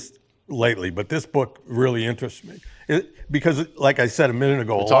 but this book really interests me. Because, like I said a minute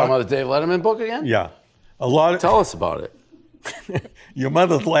ago. You're talking about the Dave Letterman book again? Yeah. Tell us about it. Your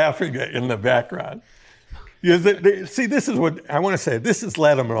mother's laughing in the background. See, this is what I want to say. This is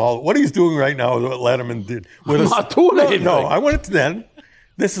Letterman. What he's doing right now is what Letterman did. I'm not doing anything. No, I want it to then.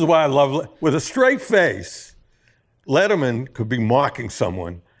 This is why I love, with a straight face, Letterman could be mocking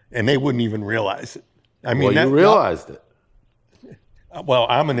someone and they wouldn't even realize it. I mean, you realized it. Well,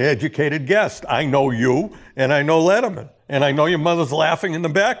 I'm an educated guest. I know you, and I know Letterman, and I know your mother's laughing in the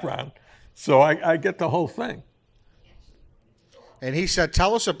background. So I get the whole thing. And he said,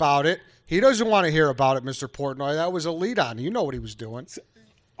 tell us about it. He doesn't want to hear about it, Mr. Portnoy. That was a lead on. You know what he was doing.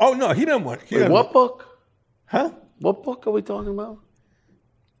 Oh, no, he didn't want Wait, what book? Huh? What book are we talking about?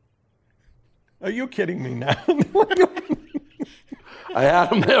 Are you kidding me now? I had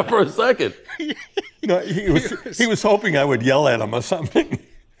him there for a second. No, he was hoping I would yell at him or something.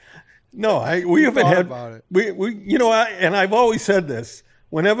 No, we haven't had about it. And I've always said this.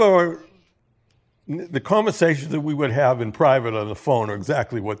 Whenever the conversations that we would have in private on the phone are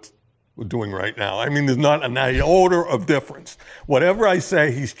exactly what we're doing right now. I mean, there's not an iota of difference. Whatever I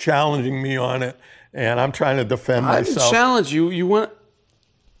say, he's challenging me on it, and I'm trying to defend myself. I haven't challenged you.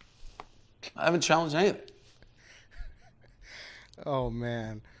 I haven't challenged anything. Oh,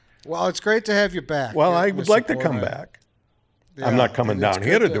 man. Well, it's great to have you back. Well, I would Mr. like to come Portnoy. back. Yeah, I'm not coming it's down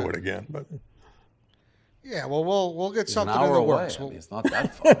here to good do it again, but Yeah, well, we'll get He's something an hour in the away. works. I mean, it's not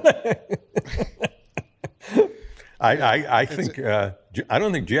that far. I think I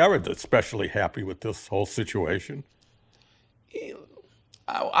don't think Jared's especially happy with this whole situation.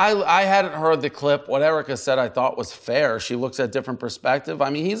 I hadn't heard the clip. What Erika said I thought was fair. She looks at different perspective. I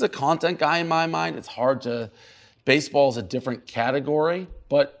mean, he's a content guy in my mind. It's hard to – baseball's a different category.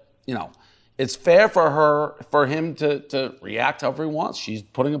 But, you know, it's fair for him to react however he wants. She's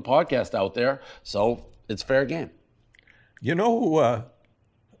putting a podcast out there, so it's fair game. You know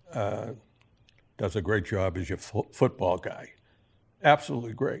who does a great job is your football guy.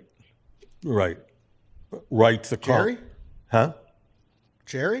 Absolutely great. Right. Writes the Jerry? Huh?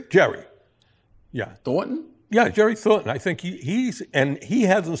 Jerry? Jerry. Yeah. Thornton? Yeah, Jerry Thornton. I think he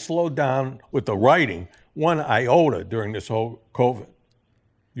hasn't slowed down with the writing one iota during this whole COVID.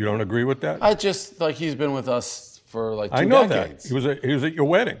 You don't agree with that? I just like he's been with us for like 2 I know decades. that. He was at your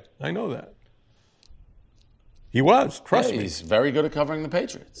wedding. I know that. He was, trust me. He's very good at covering the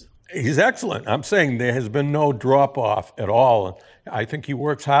Patriots. He's excellent. I'm saying there has been no drop off at all. I think he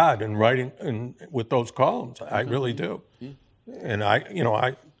works hard in writing and with those columns. I really do. Yeah. And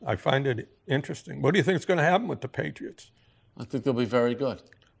I find it interesting. What do you think is going to happen with the Patriots? I think they'll be very good.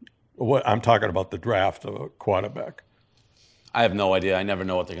 What I'm talking about the draft of a quarterback. I have no idea. I never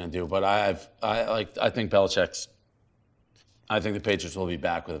know what they're going to do. But I think Belichick's. I think the Patriots will be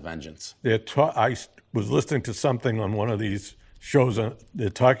back with a vengeance. I was listening to something on one of these shows. They're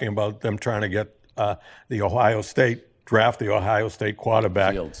talking about them trying to get the Ohio State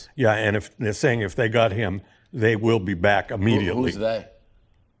quarterback. Fields. Yeah, and if they're saying if they got him, they will be back immediately. Who's they?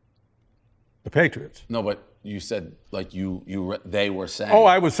 The Patriots. No, but you said like they were saying. Oh,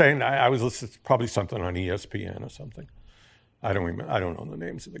 I was saying I was listening to probably something on ESPN or something. I don't remember. I don't know the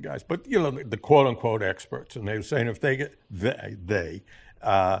names of the guys, but you know the quote unquote experts, and they were saying if they get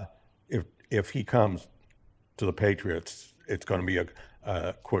if he comes to the Patriots, it's going to be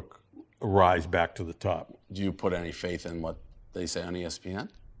a quick rise back to the top. Do you put any faith in what they say on ESPN?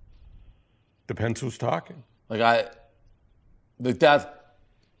 Depends who's talking.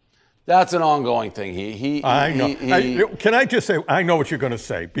 That's an ongoing thing. I know. Can I just say, I know what you're going to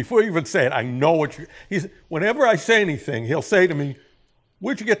say. Before you even say it, I know what whenever I say anything, he'll say to me,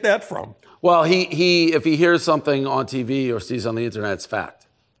 where'd you get that from? Well, if he hears something on TV or sees on the internet, it's fact.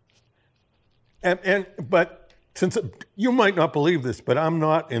 But since you might not believe this, but I'm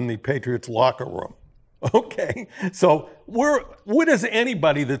not in the Patriots locker room. Okay? So where does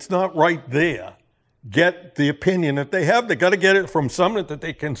anybody that's not right there get the opinion that they have? They got to get it from someone that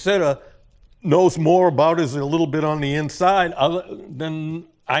they consider knows more about us a little bit on the inside other than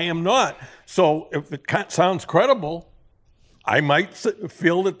I am not. So if it sounds credible, I might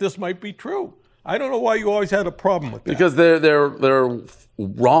feel that this might be true. I don't know why you always had a problem with that. Because they're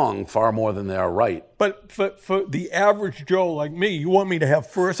wrong far more than they are right. But for the average Joe like me, you want me to have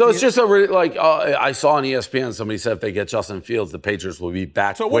first. So it's just I saw on ESPN somebody said if they get Justin Fields, the Patriots will be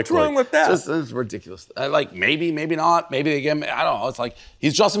back. So quickly. What's wrong with that? It's ridiculous. Maybe not. Maybe they get him. I don't know. It's like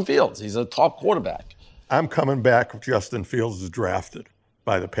he's Justin Fields. He's a top quarterback. I'm coming back if Justin Fields is drafted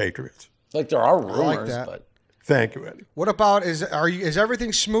by the Patriots. Like there are rumors, that. Thank you, Eddie. What about is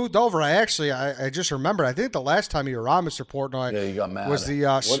everything smoothed over? I just remembered. I think the last time you were on, Mr. Portnoy, you got mad. was the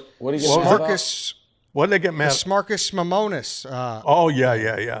what did you get mad Smarkus. What did they get mad? The Smarkus Mamonis. Oh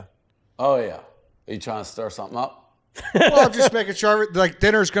yeah. Oh yeah. Are you trying to stir something up? Well, I'm just making sure like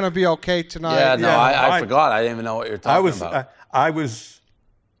dinner's going to be okay tonight. Yeah, no, I forgot. I didn't even know what you're talking about.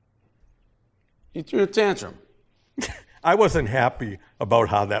 You threw a tantrum. I wasn't happy about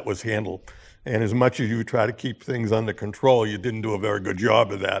how that was handled. And as much as you try to keep things under control, you didn't do a very good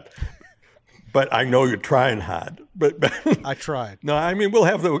job of that. But I know you're trying hard. But I tried. No, I mean,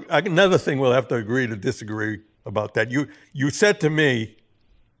 another thing we'll have to agree to disagree about that. You said to me,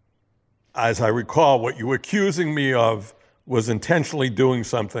 as I recall, what you were accusing me of was intentionally doing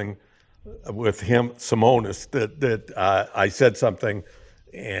something with him, Simonis, that I said something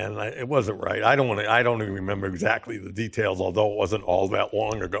and it wasn't right. I don't even remember exactly the details, although it wasn't all that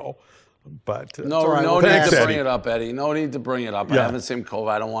long ago. But no need Thanks, to Eddie. bring it up, Eddie. No need to bring it up. Yeah. I haven't seen COVID.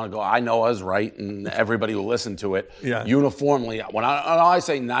 I don't want to go. I know I was right, and everybody who listened to it uniformly. When I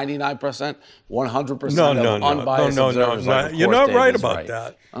say 99%, 100% of unbiased observers. No. You're not right about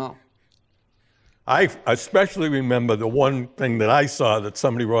that. Oh. I especially remember the one thing that I saw that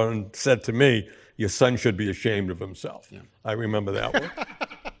somebody wrote and said to me, your son should be ashamed of himself. Yeah. I remember that one.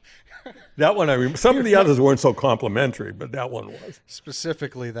 That one I remember. Some of the others weren't so complimentary, but that one was.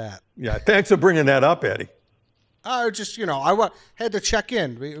 Specifically that. Yeah, thanks for bringing that up, Eddie. Just, I had to check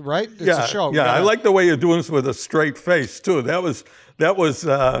in, right? It's a show. Yeah, I like the way you're doing this with a straight face, too. That was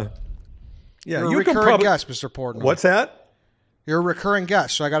yeah. You're a recurring guest, Mr. Portnoy. What's that? You're a recurring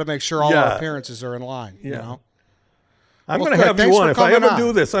guest, so I got to make sure all our appearances are in line, you know? I'm going to have you on. If I ever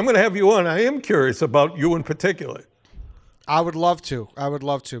do this, I'm going to have you on. I am curious about you in particular. I would love to.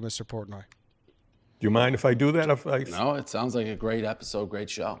 Mr. Portnoy. Do you mind if I do that? No, it sounds like a great episode, great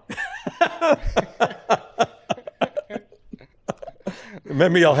show.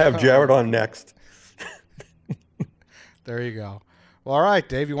 Maybe I'll have Jared on next. There you go. Well, all right,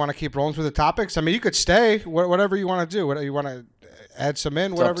 Dave, you want to keep rolling through the topics? I mean, you could stay, whatever you want to do. Whatever you want to add some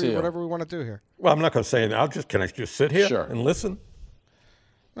in, whatever we want to do here. Well, I'm not going to say anything. Can I just sit here and listen?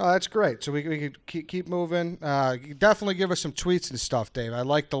 No, that's great. So we could keep moving. Definitely give us some tweets and stuff, Dave. I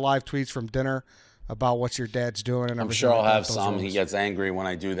like the live tweets from dinner about what your dad's doing and everything. I'm sure I'll have some. He gets angry when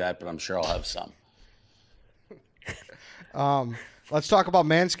I do that, but I'm sure I'll have some. Let's talk about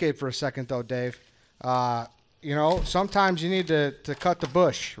Manscaped for a second, though, Dave. Sometimes you need to cut the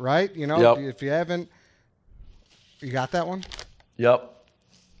bush, right? If you haven't, you got that one? Yep,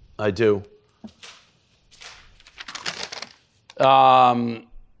 I do.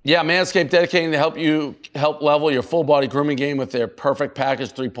 Manscaped dedicating to help level your full body grooming game with their Perfect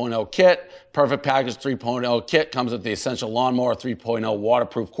Package 3.0 kit. Perfect Package 3.0 kit comes with the Essential Lawnmower 3.0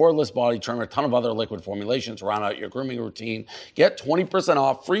 waterproof cordless body trimmer, a ton of other liquid formulations to round out your grooming routine. Get 20%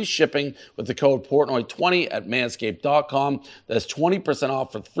 off free shipping with the code Portnoy20 at manscaped.com. That's 20%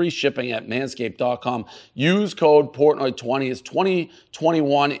 off for free shipping at manscaped.com. Use code Portnoy20. It's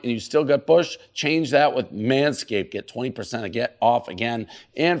 2021 and you still got bush. Change that with Manscaped. Get 20% off again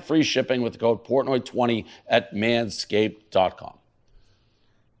and free shipping with the code Portnoy20 at manscaped.com.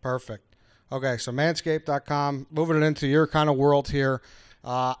 Perfect. Okay, so manscaped.com, moving it into your kind of world here.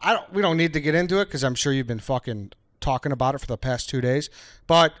 We don't need to get into it because I'm sure you've been fucking talking about it for the past 2 days.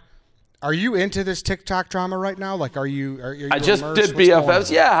 But are you into this TikTok drama right now? Like, are you I just did BFFs.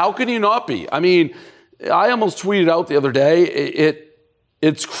 Yeah, how can you not be? I mean, I almost tweeted out the other day.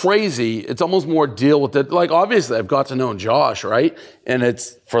 It's crazy. It's almost more deal with it. Like, obviously, I've got to know Josh, right? And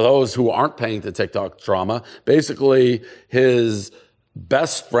it's, for those who aren't paying the TikTok drama, basically his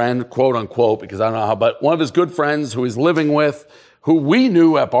best friend, quote unquote, because I don't know how, but one of his good friends who he's living with, who we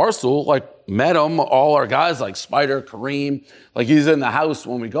knew at Barstool, like met him, all our guys like Spider, Kareem, like he's in the house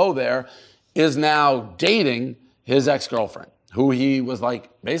when we go there, is now dating his ex-girlfriend, who he was like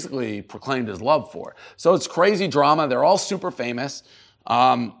basically proclaimed his love for. So it's crazy drama. They're all super famous.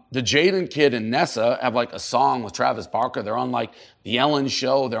 The Jaden kid and Nessa have like a song with Travis Barker. They're on like the Ellen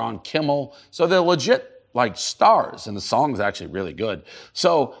show. They're on Kimmel. So they're legit like stars, and the song's actually really good.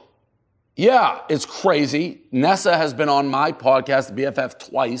 So yeah, it's crazy. Nessa has been on my podcast, BFF,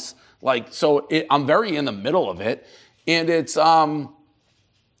 twice. Like, so I'm very in the middle of it, and it's surreal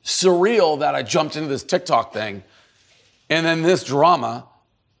that I jumped into this TikTok thing, and then this drama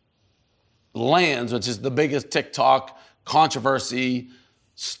lands, which is the biggest TikTok controversy,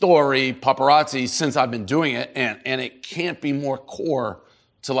 story, paparazzi since I've been doing it, and it can't be more core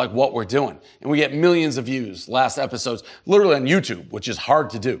to like what we're doing. And we get millions of views, last episodes, literally on YouTube, which is hard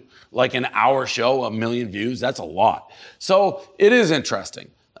to do. Like an hour show, 1 million views, that's a lot. So it is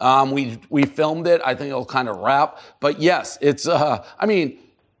interesting. We filmed it, I think it'll kind of wrap. But yes, it's, I mean,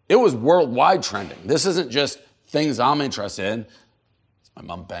 it was worldwide trending. This isn't just things I'm interested in. It's my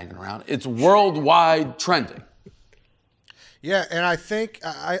mom banging around. It's worldwide trending. Yeah, and I think,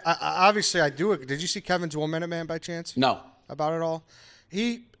 I obviously I do it. Did you see Kevin's 1 Minute Man by chance? No. About it all?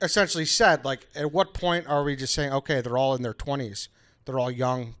 He essentially said, like, at what point are we just saying, okay, they're all in their 20s. They're all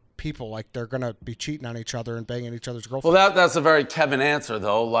young people. Like, they're going to be cheating on each other and banging each other's girlfriends. Well, that's a very Kevin answer,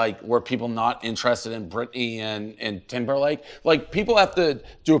 though. Like, were people not interested in Britney and Timberlake? Like, people have to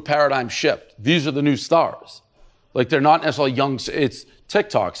do a paradigm shift. These are the new stars. Like, they're not necessarily young. It's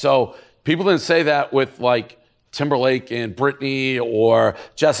TikTok. So people didn't say that with, like, Timberlake and Britney or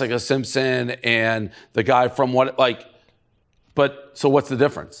Jessica Simpson and the guy from what, like, but so what's the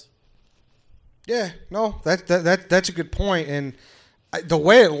difference? Yeah, no, that's a good point. And the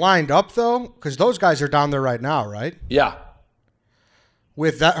way it lined up, though, because those guys are down there right now, right? Yeah.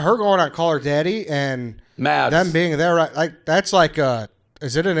 With that, her going on Call Her Daddy and Mads. them being there, right? Like, that's like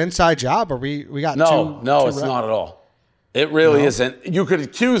is it an inside job or we got no, it's not at all. It really isn't. You could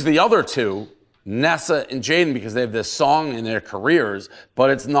accuse the other two, Nessa and Jaden, because they have this song in their careers, but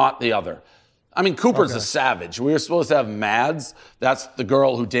it's not the other. I mean, Cooper's a savage. We were supposed to have Mads. That's the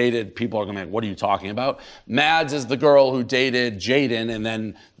girl who dated, people are going to be like, what are you talking about? Mads is the girl who dated Jaden, and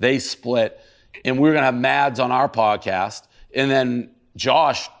then they split. And we were going to have Mads on our podcast. And then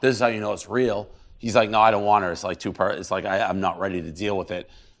Josh, this is how you know it's real. He's like, no, I don't want her. It's like it's like, I'm not ready to deal with it.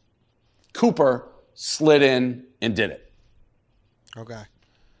 Cooper slid in and did it. Okay.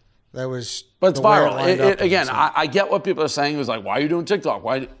 That was. But it's viral. Again, I get what people are saying. It was like, why are you doing TikTok?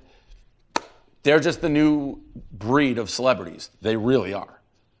 Why? They're just the new breed of celebrities. They really are.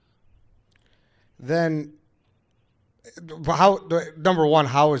 Then, number one,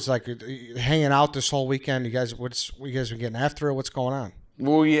 how is like hanging out this whole weekend? You guys been getting after it? What's going on?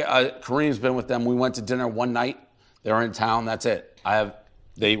 Well, Kareem's been with them. We went to dinner one night. They were in town. That's it.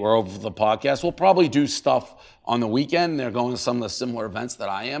 They were over the podcast. We'll probably do stuff on the weekend. They're going to some of the similar events that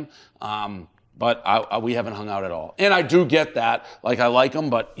I am. But we haven't hung out at all. And I do get that. Like, I like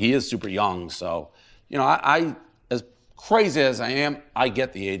him, but he is super young. So, you know, I as crazy as I am, I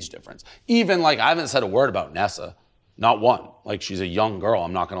get the age difference. Even, like, I haven't said a word about Nessa. Not one. Like, she's a young girl.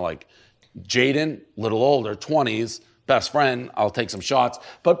 I'm not going to, like, Jaden, little older, 20s, best friend. I'll take some shots.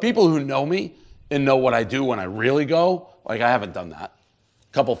 But people who know me and know what I do when I really go, like, I haven't done that.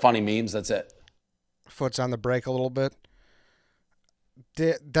 A couple funny memes, that's it. Foot's on the brake a little bit.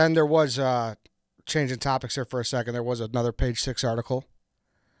 Then there was, changing topics here for a second, there was another Page 6 article.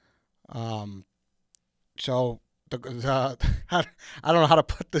 So, I don't know how to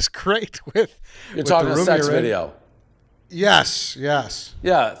put this great with. You're talking a sex video. Yes.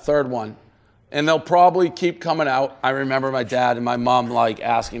 Yeah, third one. And they'll probably keep coming out. I remember my dad and my mom, like,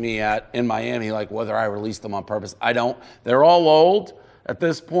 asking me in Miami, like, whether I released them on purpose. I don't. They're all old at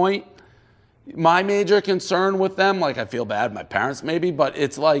this point. My major concern with them, like, I feel bad, my parents maybe, but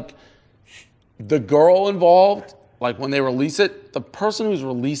it's like the girl involved, like, when they release it, the person who's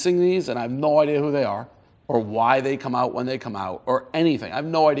releasing these, and I have no idea who they are or why they come out when they come out or anything. I have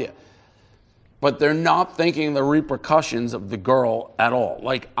no idea. But they're not thinking the repercussions of the girl at all.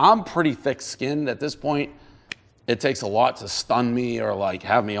 Like, I'm pretty thick-skinned at this point. It takes a lot to stun me or, like,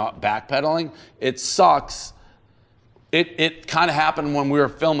 have me backpedaling. It sucks. It kind of happened when we were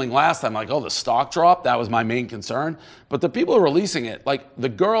filming last time, like, oh, the stock dropped. That was my main concern. But the people are releasing it. Like, the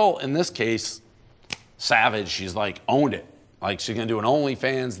girl in this case, savage, she's like, owned it. Like, she's going to do an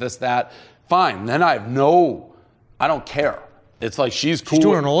OnlyFans, this, that. Fine. Then I don't care. It's like she's cool. She's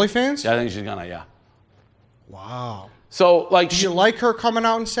doing an OnlyFans? Yeah, I think she's going to, yeah. Wow. So, like, do you like her coming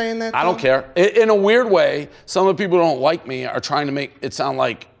out and saying that? I don't care. In a weird way, some of the people who don't like me are trying to make it sound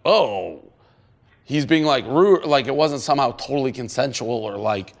like, oh, he's being, like, rude, like it wasn't somehow totally consensual or,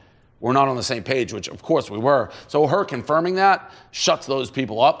 like, we're not on the same page, which, of course, we were. So her confirming that shuts those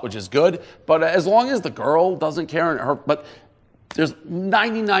people up, which is good. But as long as the girl doesn't care, but there's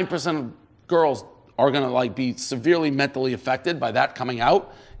 99% of girls are going to, like, be severely mentally affected by that coming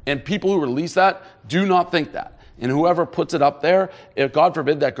out. And people who release that do not think that. And whoever puts it up there, if God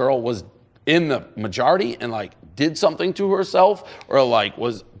forbid that girl was in the majority and, like, did something to herself or, like,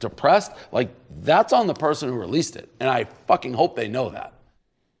 was depressed, like, that's on the person who released it. And I fucking hope they know that.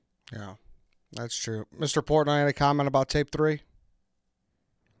 Yeah, that's true. Mr. Portnoy, any comment about tape 3?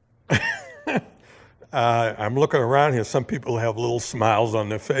 I'm looking around here. Some people have little smiles on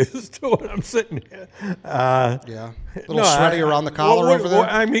their faces too when I'm sitting here. Yeah, a little sweaty aro's the collar over there.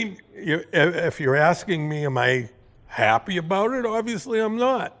 I mean, if you're asking me, am I happy about it? Obviously, I'm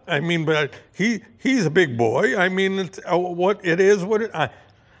not. I mean, but he's a big boy. I mean, it's what it is. What it.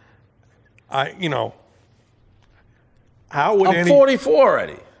 You know, how would I'm 44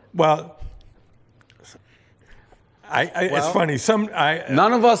 already. Well. It's funny.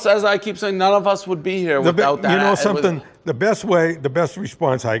 None of us, as I keep saying, none of us would be here without that. You know something? The best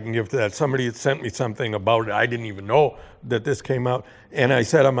response I can give to that, somebody had sent me something about it. I didn't even know that this came out. And I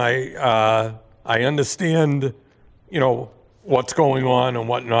said, I understand, you know, what's going on and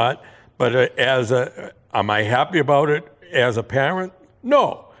whatnot. But am I happy about it as a parent?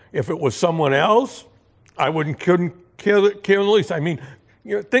 No. If it was someone else, I couldn't care the least. I mean,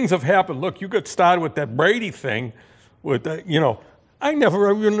 you know, things have happened. Look, you got started with that Brady thing. With the, you know, I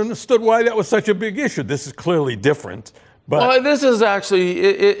never even understood why that was such a big issue. This is clearly different. But well, this is actually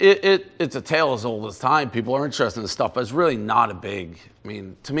it's a tale as old as time. People are interested in this stuff, but it's really not a big. I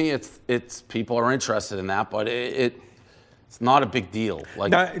mean, to me, it's people are interested in that, but it's not a big deal.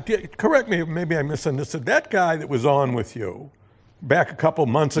 Like, now, correct me, maybe I misunderstood. That guy that was on with you back a couple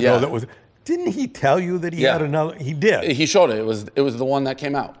months ago, didn't he tell you that he had another? He did. He showed it. It was the one that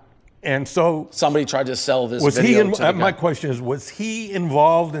came out. And so somebody tried to sell this video. My question is, was he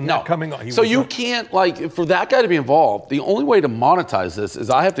involved in that coming on? So you can't, like, for that guy to be involved, the only way to monetize this is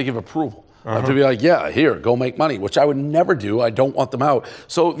I have to give approval. To be like, yeah, here, go make money, which I would never do. I don't want them out.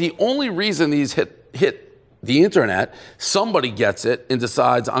 So the only reason these hit the internet, somebody gets it and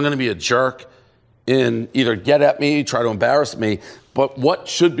decides I'm going to be a jerk and either get at me, try to embarrass me. But what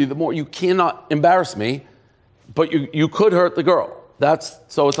should be the more, you cannot embarrass me, but you could hurt the girl.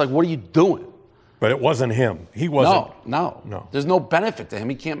 So it's like, what are you doing? But it wasn't him. He wasn't. No. There's no benefit to him.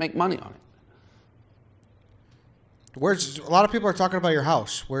 He can't make money on it. Where's a lot of people are talking about your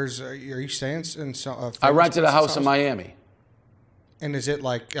house? Are you staying in? I rented a house in Miami. And is it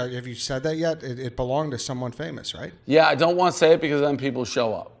like? Have you said that yet? It belonged to someone famous, right? Yeah, I don't want to say it because then people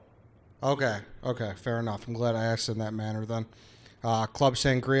show up. Okay, fair enough. I'm glad I asked in that manner then. Club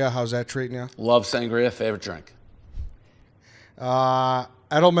Sangria, how's that treating you? Love sangria, favorite drink.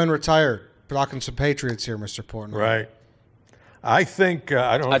 Edelman retired. Talking some Patriots here, Mr. Portnoy. Right. I think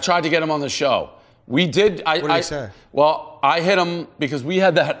I tried to get him on the show. We did. What did he say? Well, I hit him because we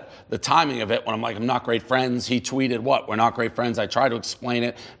had the timing of it when I'm like, I'm not great friends. He tweeted, what? We're not great friends. I tried to explain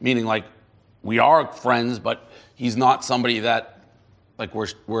it, meaning like we are friends, but he's not somebody that like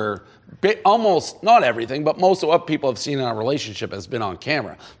we're almost not everything, but most of what people have seen in our relationship has been on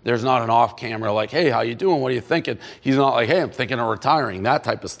camera. There's not an off camera like, hey, how you doing? What are you thinking? He's not like, hey, I'm thinking of retiring, that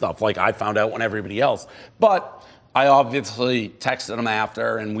type of stuff. Like I found out when everybody else. But I obviously texted him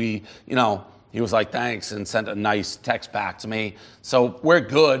after and we, he was like, thanks, and sent a nice text back to me. So we're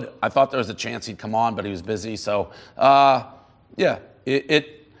good. I thought there was a chance he'd come on, but he was busy. So, yeah,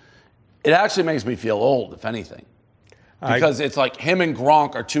 it actually makes me feel old, if anything. Because it's like him and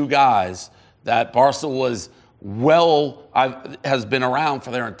Gronk are two guys that Barstool has been around for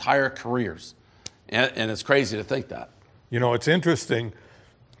their entire careers. And it's crazy to think that. It's interesting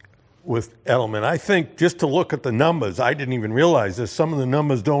with Edelman. I think just to look at the numbers, I didn't even realize this. Some of the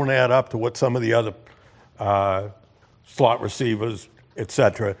numbers don't add up to what some of the other slot receivers, et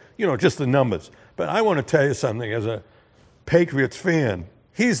cetera, just the numbers. But I want to tell you something. As a Patriots fan,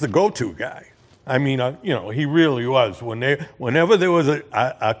 he's the go-to guy. I mean, he really was. Whenever there was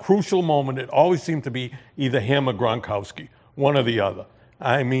a crucial moment, it always seemed to be either him or Gronkowski, one or the other.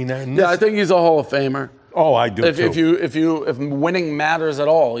 I mean, I think he's a Hall of Famer. Oh, I do too. If winning matters at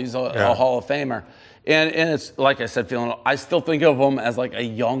all, he's a Hall of Famer. And it's like I said, I still think of him as like a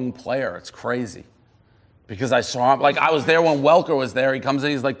young player. It's crazy. Because I saw him, like I was there when Welker was there. He comes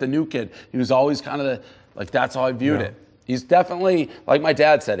in, he's like the new kid. He was always kind of that's how I viewed it. He's definitely, like my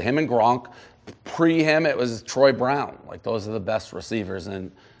dad said, him and Gronk. Pre him, it was Troy Brown. Like those are the best receivers,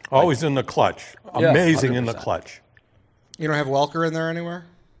 and always in the clutch. Amazing 100%. In the clutch. You don't have Welker in there anywhere?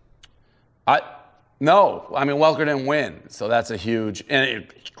 No. I mean, Welker didn't win, so that's a huge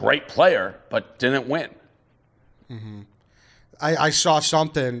great player, but didn't win. Mm-hmm. I saw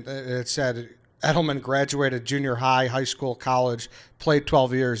something that said Edelman graduated junior high, high school, college, played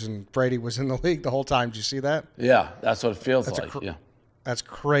 12 years, and Brady was in the league the whole time. Did you see that? Yeah, that's what it feels like. Yeah. That's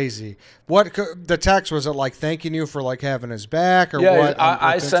crazy. What the text was it like thanking you for like having his back or what? Yeah,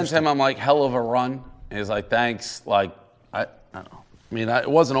 I sent him. I'm like, hell of a run. And he's like, thanks. Like I don't know. I mean, it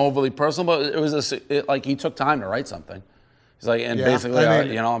wasn't overly personal, but it was like he took time to write something. He's like, and basically,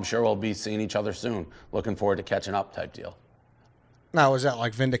 I'm sure we'll be seeing each other soon. Looking forward to catching up, type deal. Now, was that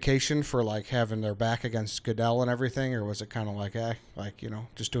like vindication for like having their back against Goodell and everything, or was it kind of like,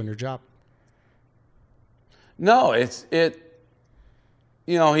 just doing your job? No, he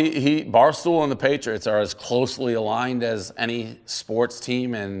Barstool and the Patriots are as closely aligned as any sports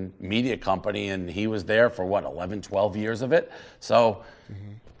team and media company, and he was there for 11, 12 years of it. So,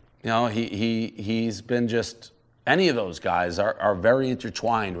 he's been just any of those guys are very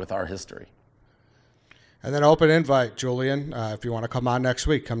intertwined with our history. And then open invite, Julian. If you want to come on next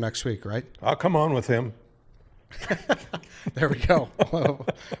week, come next week, right? I'll come on with him. There we go.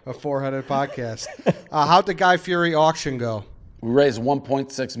 A four-headed podcast. How'd the Guy Fieri auction go? We raised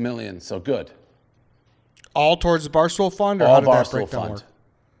 $1.6 million, so good. All towards the Barstool Fund, or all how did that Barstool breakdown Fund. work?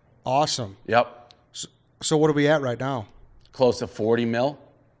 Awesome. Yep. So what are we at right now? Close to 40 mil.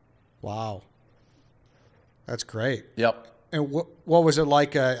 Wow. That's great. Yep. And what was it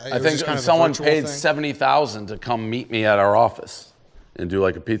like? I think someone paid $70,000 to come meet me at our office and do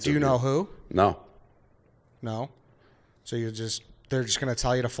like a pizza. Do you know who? No. No. So they're just going to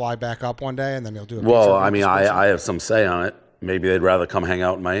tell you to fly back up one day, and then they'll do a Well, pizza I mean, I have some say on it. Maybe they'd rather come hang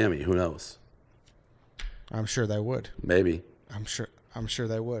out in Miami. Who knows? I'm sure they would. Maybe. I'm sure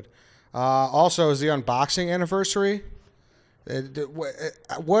they would. Also, is the unboxing anniversary?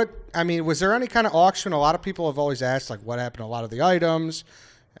 Was there any kind of auction? A lot of people have always asked, like, what happened to a lot of the items?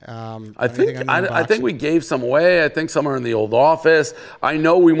 I think we gave some away. I think some are in the old office. I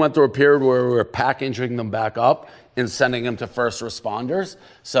know we went through a period where we were packaging them back up, and sending them to first responders.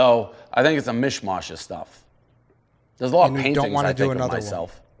 So I think it's a mishmash of stuff. There's a lot of paintings don't want to I do think of another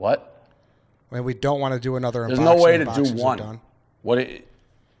myself. What? I mean, we don't want to do another. There's no way to do unboxings are one. done.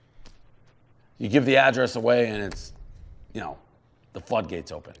 You give the address away and it's, the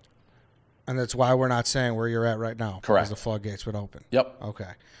floodgates open. And that's why we're not saying where you're at right now. Correct. Because the floodgates would open. Yep. Okay.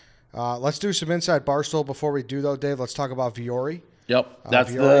 Let's do some inside Barstool before we do, though, Dave. Let's talk about Vuori. Yep.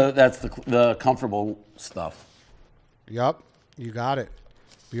 That's Vuori. the comfortable stuff. Yep. You got it.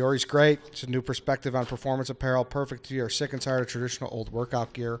 Vuori's great. It's a new perspective on performance apparel. Perfect if you're sick and tired of traditional old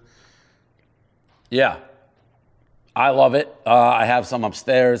workout gear. Yeah. I love it. I have some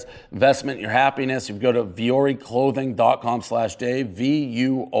upstairs. Investment in your happiness. You go to vuoriclothing.com/Dave,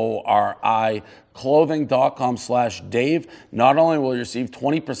 VUORI clothing.com/Dave. Not only will you receive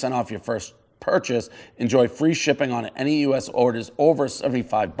 20% off your first purchase, enjoy free shipping on any U.S. orders over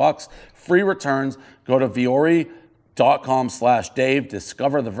 $75, free returns. Go to vuori.com/Dave.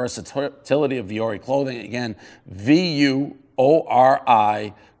 Discover the versatility of Vuori clothing. Again, VUORI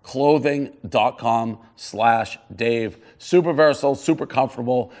clothing.com/Dave. Super versatile, super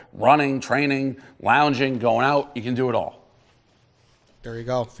comfortable, running, training, lounging, going out. You can do it all. There you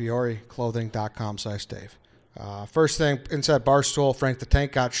go. VuoriClothing.com/Dave. First thing, inside Barstool, Frank the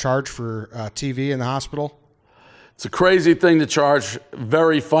Tank got charged for TV in the hospital. It's a crazy thing to charge.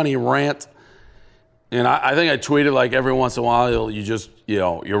 Very funny rant. And I think I tweeted like every once in a while, you just,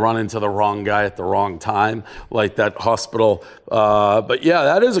 you run into the wrong guy at the wrong time, like that hospital. But yeah,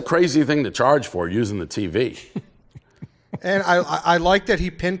 that is a crazy thing to charge for, using the TV. And I like that he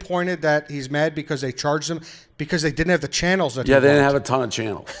pinpointed that he's mad because they charged him because they didn't have the channels that Yeah, he they didn't wanted. have a ton of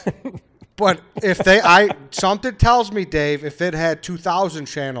channels. But if something tells me, Dave, if it had 2,000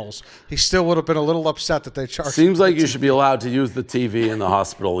 channels, he still would have been a little upset that they charged him. Seems like you should be allowed to use the TV in the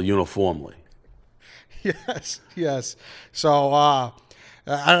hospital uniformly. Yes. So,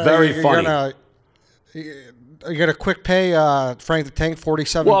 Very funny. You get a quick pay, Frank the Tank,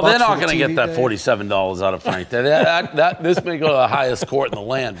 $47. Well, they're not going to get that $47 out of Frank. This may go to the highest court in the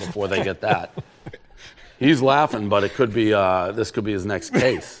land before they get that. He's laughing, but it could be this could be his next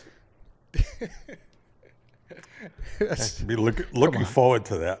case. Be looking forward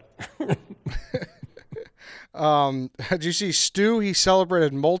to that. Did you see Stu? He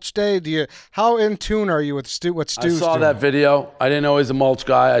celebrated Mulch Day. How in tune are you with Stu? What Stu's I saw doing? that video. I didn't know he was a mulch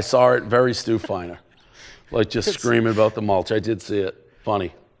guy. I saw it. Very Stu Feiner. Like just screaming about the mulch. I did see it.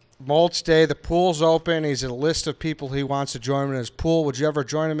 Funny. Mulch Day. The pool's open. He's a list of people he wants to join him in his pool. Would you ever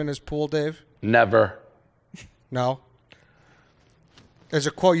join him in his pool, Dave? Never. No. There's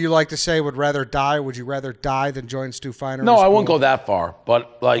a quote you like to say, would rather die. Would you rather die than join Stu Feiner? No, I won't go that far.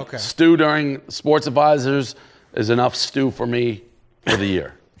 But like Okay. Stu during Sports Advisors is enough Stu for me for the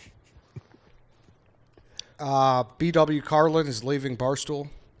year. B.W. Carlin is leaving Barstool.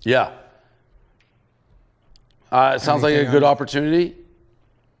 Yeah. It sounds like a good opportunity.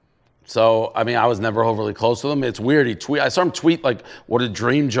 So, I mean, I was never overly close with him. It's weird. I saw him tweet like what a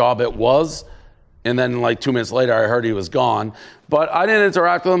dream job it was. And then like 2 minutes later, I heard he was gone. But I didn't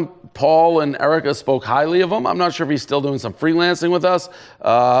interact with him. Paul and Erika spoke highly of him. I'm not sure if he's still doing some freelancing with us.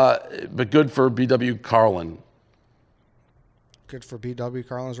 But good for B.W. Carlin. Good for B.W.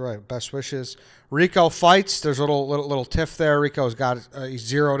 Carlin's right. Best wishes. Rico fights. There's a little tiff there. Rico's he's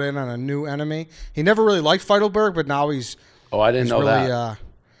zeroed in on a new enemy. He never really liked Feidelberg, but now he's. Oh, I didn't know really, that.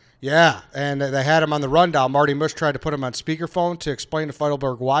 Yeah, and they had him on the rundown. Marty Mush tried to put him on speakerphone to explain to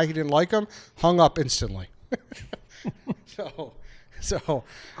Feidelberg why he didn't like him. Hung up instantly. So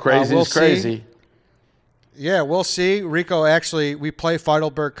Crazy we'll is crazy. See. Yeah, we'll see. Rico, actually, we play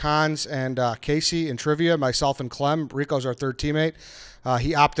Feidelberg, Cons, and Casey in trivia, myself and Clem. Rico's our third teammate.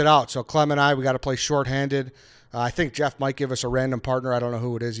 He opted out. So Clem and I, we got to play shorthanded. I think Jeff might give us a random partner. I don't know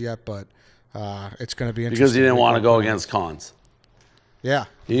who it is yet, but it's going to be interesting. Because he didn't want to go against Cons. Yeah.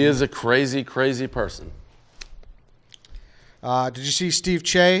 He is a crazy, crazy person. Did you see Steve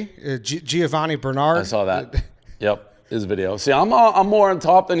Che, Giovanni Bernard? I saw that. Yep, his video. See, I'm more on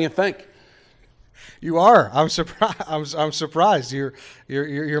top than you think. You are. I'm surprised. I'm surprised.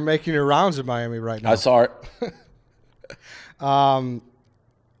 You're making your rounds in Miami right now. I saw it.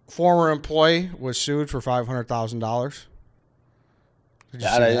 Former employee was sued for $500,000.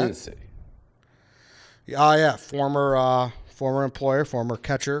 That I didn't see. Yeah. Former employer, former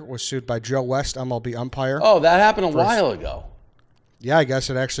catcher, was sued by Joe West, MLB umpire. Oh, that happened a while ago. Yeah, I guess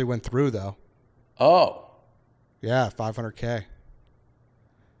it actually went through though. Oh. Yeah, $500K.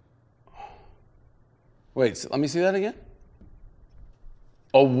 Wait, let me see that again.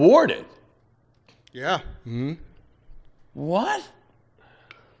 Awarded. Yeah. Mm-hmm. What?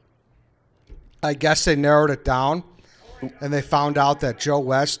 I guess they narrowed it down, and they found out that Joe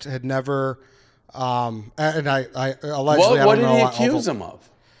West had never. And I allegedly, What I don't did know. he accuse him of?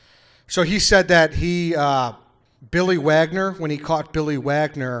 So he said that Billy Wagner, when he caught Billy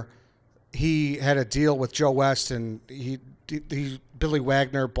Wagner, he had a deal with Joe West, and Billy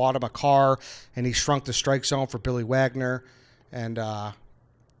Wagner bought him a car, and he shrunk the strike zone for Billy Wagner, and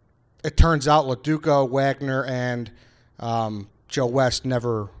it turns out LaDuca, Wagner, and Joe West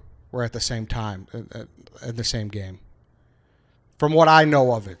never were at the same time in the same game. From what I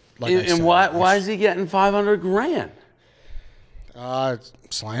know of it. And why is he getting $500,000?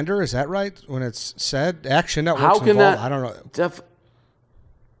 Slander, is that right? When it's said, Action Network's How can involved. that? I don't know.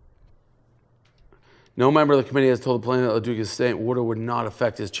 No member of the committee has told the plaintiff that LaDuca's stay order would not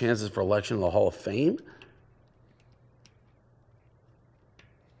affect his chances for election to the Hall of Fame.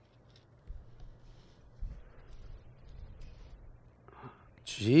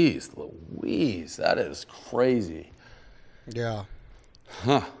 Jeez Louise, that is crazy. Yeah.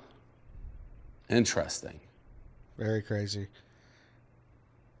 Huh. Interesting. Very crazy.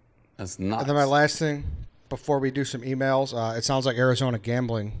 That's nuts. And then my last thing, before we do some emails, it sounds like Arizona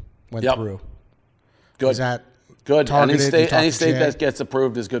gambling went through. Good. Is that good? targeted? Any state that gets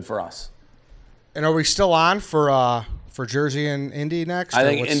approved is good for us. And are we still on for Jersey and Indy next? I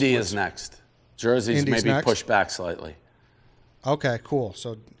think Indy is next. Jersey's Indy's maybe next? pushed back slightly. Okay, cool.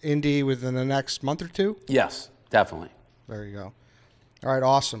 So Indy within the next month or two? Yes, definitely. There you go. All right,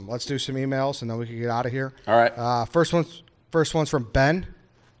 awesome. Let's do some emails, and then we can get out of here. All right. First one's from Ben.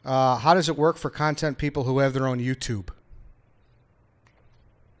 How does it work for content people who have their own YouTube?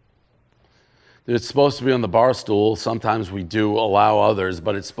 It's supposed to be on the Barstool. Sometimes we do allow others,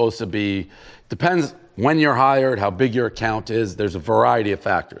 but it's supposed to be, depends when you're hired, how big your account is. There's a variety of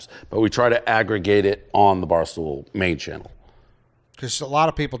factors, but we try to aggregate it on the Barstool main channel. Because a lot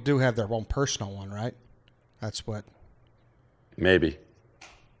of people do have their own personal one, right? That's what. Maybe.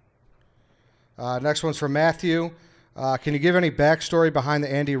 Next one's from Matthew. Can you give any backstory behind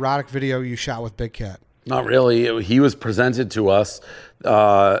the Andy Roddick video you shot with Big Cat? Not really. He was presented to us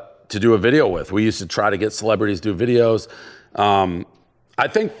to do a video with. We used to try to get celebrities to do videos. I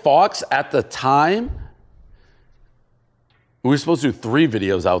think Fox at the time, we were supposed to do 3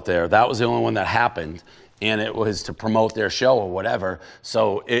 videos out there. That was the only one that happened. And it was to promote their show or whatever.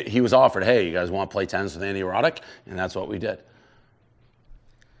 So he was offered, hey, you guys want to play tennis with Andy Roddick? And that's what we did.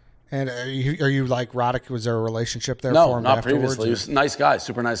 And are you like Roddick? Was there a relationship there No, for him not afterwards? previously. He was a nice guy,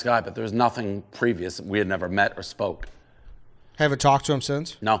 super nice guy, but there was nothing previous. We had never met or spoke. Haven't talked to him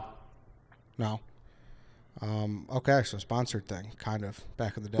since? No. No. Okay, so sponsored thing, kind of,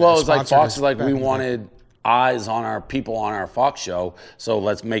 back in the day. Well, it was like Sponsored Fox is was like, back we in the day. wanted eyes on our people on our Fox show, so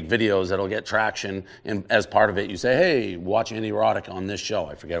let's make videos that'll get traction. And as part of it, you say, hey, watch Andy Roddick on this show.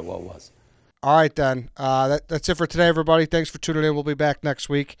 I forget what it was. All right, then. That's it for today, everybody. Thanks for tuning in. We'll be back next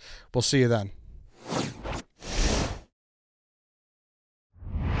week. We'll see you then.